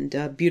moist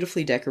and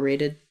beautifully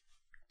decorated.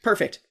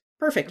 Perfect.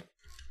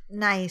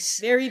 Nice.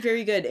 Very,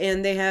 very good.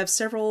 And they have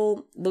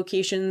several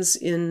locations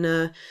in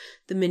the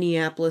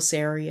Minneapolis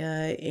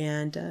area,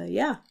 and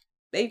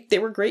they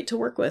were great to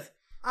work with.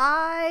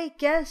 I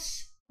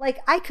guess, like,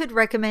 I could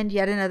recommend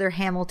yet another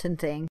Hamilton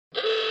thing.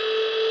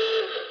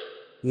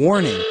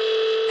 Warning.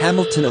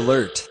 Hamilton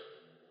alert.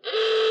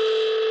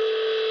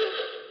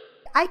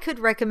 I could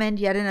recommend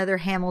yet another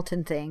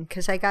Hamilton thing,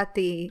 because I got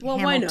the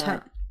Hamilton. Why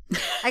not?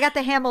 I got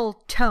the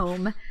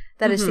Hamiltome.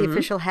 That is the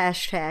official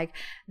hashtag.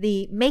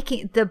 The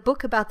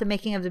book about the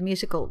making of the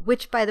musical,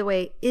 which, by the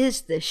way,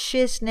 is the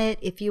shiznit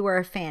if you are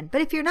a fan.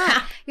 But if you're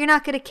not, you're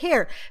not going to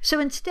care. So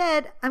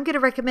instead, I'm going to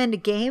recommend a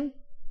game.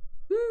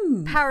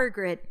 Power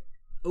Grid.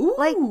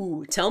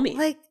 Ooh, tell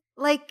me.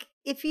 Like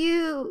if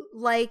you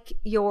like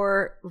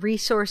your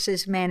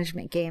resources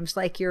management games,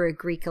 like your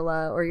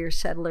Agricola or your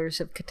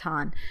Settlers of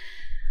Catan,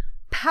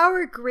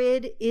 Power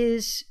Grid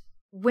is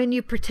when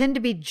you pretend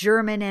to be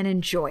German and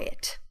enjoy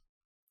it.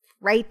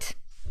 Right?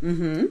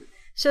 Mm-hmm.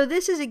 So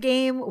this is a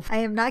game, I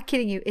am not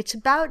kidding you, it's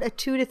about a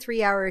 2 to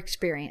 3 hour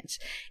experience.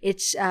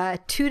 It's 3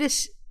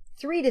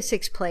 to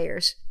 6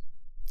 players.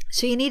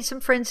 So you need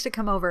some friends to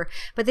come over,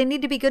 but they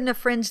need to be good enough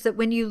friends that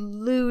when you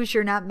lose,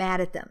 you're not mad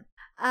at them.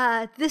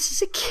 This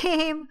is a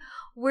game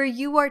where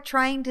you are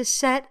trying to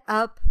set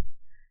up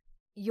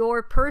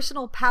your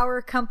personal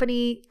power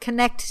company,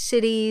 connect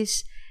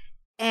cities,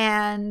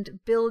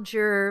 and build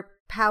your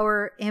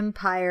power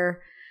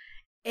empire.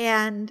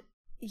 And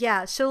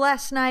yeah, so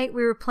last night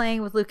we were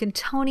playing with Luke and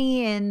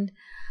Tony, and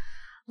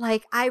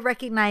like I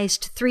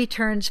recognized 3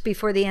 turns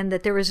before the end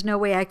that there was no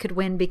way I could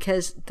win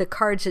because the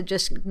cards had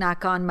just not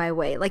gone my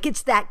way. Like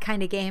it's that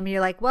kind of game. And you're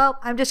like, well,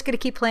 I'm just going to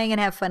keep playing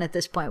and have fun at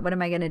this point. What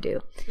am I going to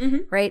do? Mm-hmm.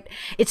 Right?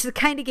 It's the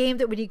kind of game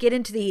that when you get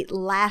into the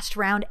last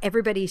round,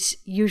 everybody's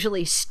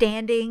usually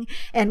standing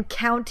and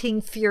counting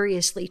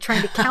furiously,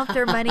 trying to count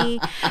their money,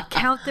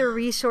 count their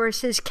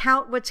resources,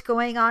 count what's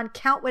going on,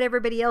 count what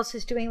everybody else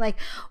is doing. Like,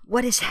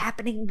 what is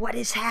happening? What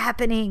is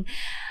happening?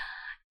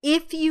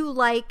 If you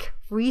like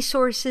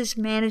resources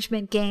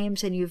management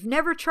games and you've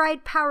never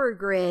tried Power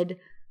Grid,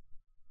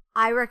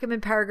 I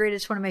recommend Power Grid.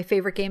 It's one of my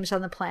favorite games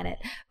on the planet.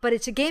 But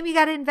it's a game you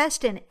got to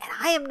invest in. And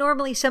I am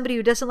normally somebody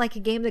who doesn't like a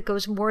game that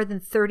goes more than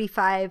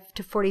 35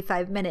 to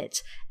 45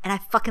 minutes. And I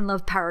fucking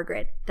love Power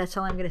Grid. That's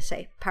all I'm going to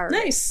say. Power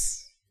Grid.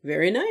 Nice.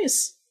 Very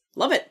nice.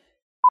 Love it.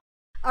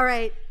 All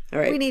right.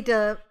 We need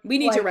to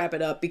wrap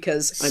it up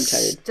because I'm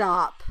tired.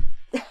 Stop.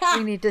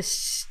 We need to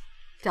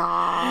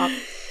stop.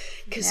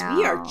 Because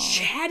we are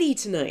chatty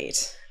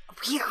tonight.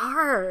 We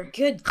are.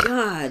 Good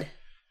God.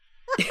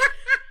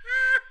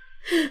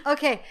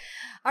 Okay.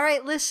 All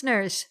right,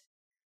 listeners.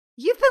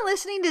 You've been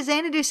listening to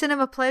Xanadu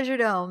Cinema Pleasure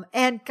Dome,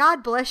 and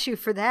God bless you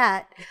for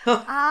that.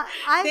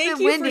 I've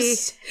been Wendy.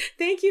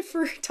 Thank you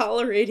for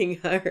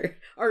tolerating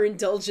our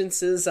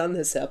indulgences on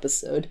this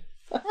episode.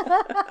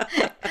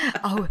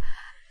 Oh,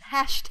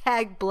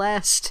 hashtag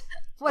blessed.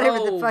 Whatever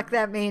the fuck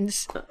that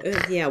means.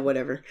 Yeah,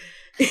 whatever.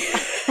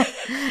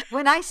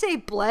 When I say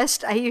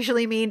blessed, I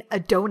usually mean a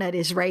donut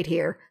is right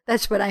here.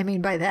 That's what I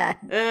mean by that.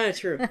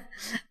 True.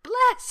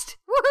 Blessed!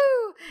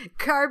 Woohoo!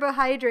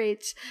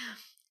 Carbohydrates.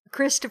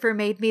 Christopher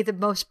made me the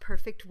most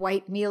perfect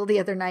white meal the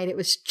other night. It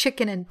was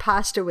chicken and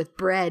pasta with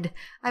bread.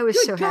 I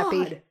was so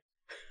happy.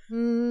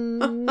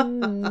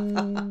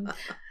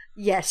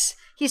 Yes.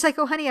 He's like,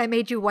 oh, honey, I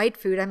made you white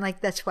food. I'm like,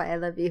 that's why I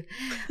love you.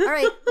 All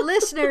right,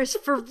 listeners,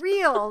 for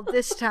real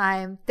this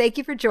time, thank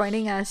you for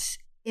joining us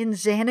in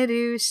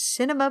Xanadu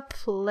Cinema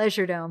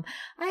Pleasure Dome.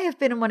 I have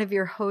been one of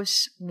your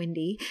hosts,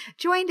 Wendy,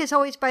 joined as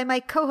always by my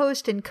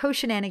co-host and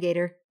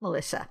co-shenanigator,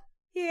 Melissa.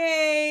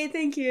 Yay,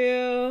 thank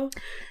you.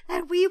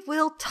 And we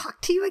will talk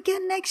to you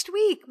again next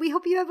week. We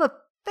hope you have a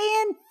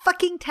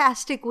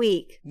fan-fucking-tastic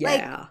week.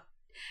 Yeah.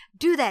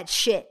 Do that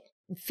shit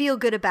and feel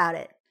good about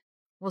it.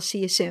 We'll see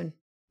you soon.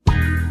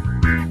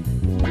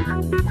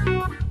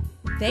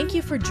 Thank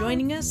you for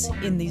joining us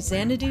in the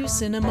Xanadu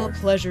Cinema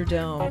Pleasure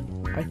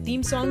Dome. Our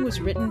theme song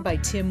was written by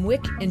Tim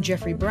Wick and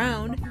Jeffrey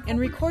Brown and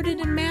recorded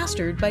and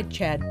mastered by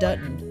Chad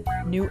Dutton.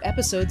 New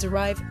episodes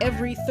arrive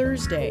every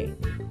Thursday.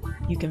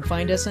 You can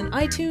find us on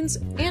iTunes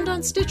and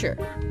on Stitcher.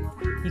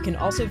 You can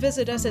also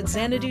visit us at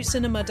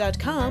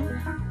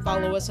xanaducinema.com,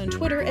 follow us on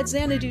Twitter at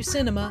Xanadu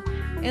Cinema,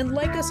 and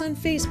like us on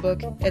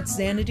Facebook at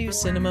Xanadu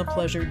Cinema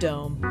Pleasure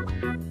Dome.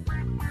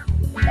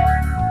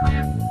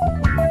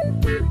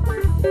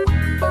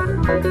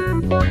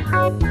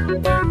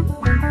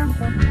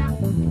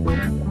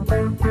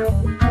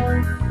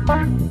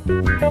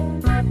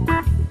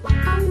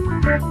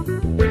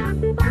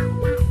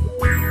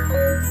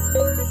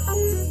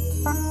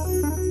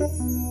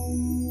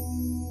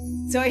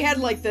 So I had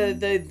like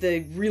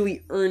the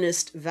really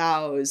earnest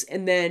vows,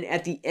 and then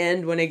at the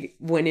end when I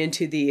went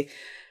into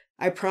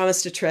I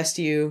promise to trust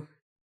you,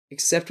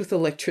 except with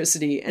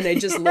electricity, and I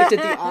just looked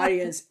at the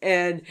audience,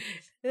 and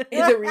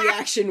the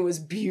reaction was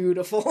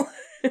beautiful.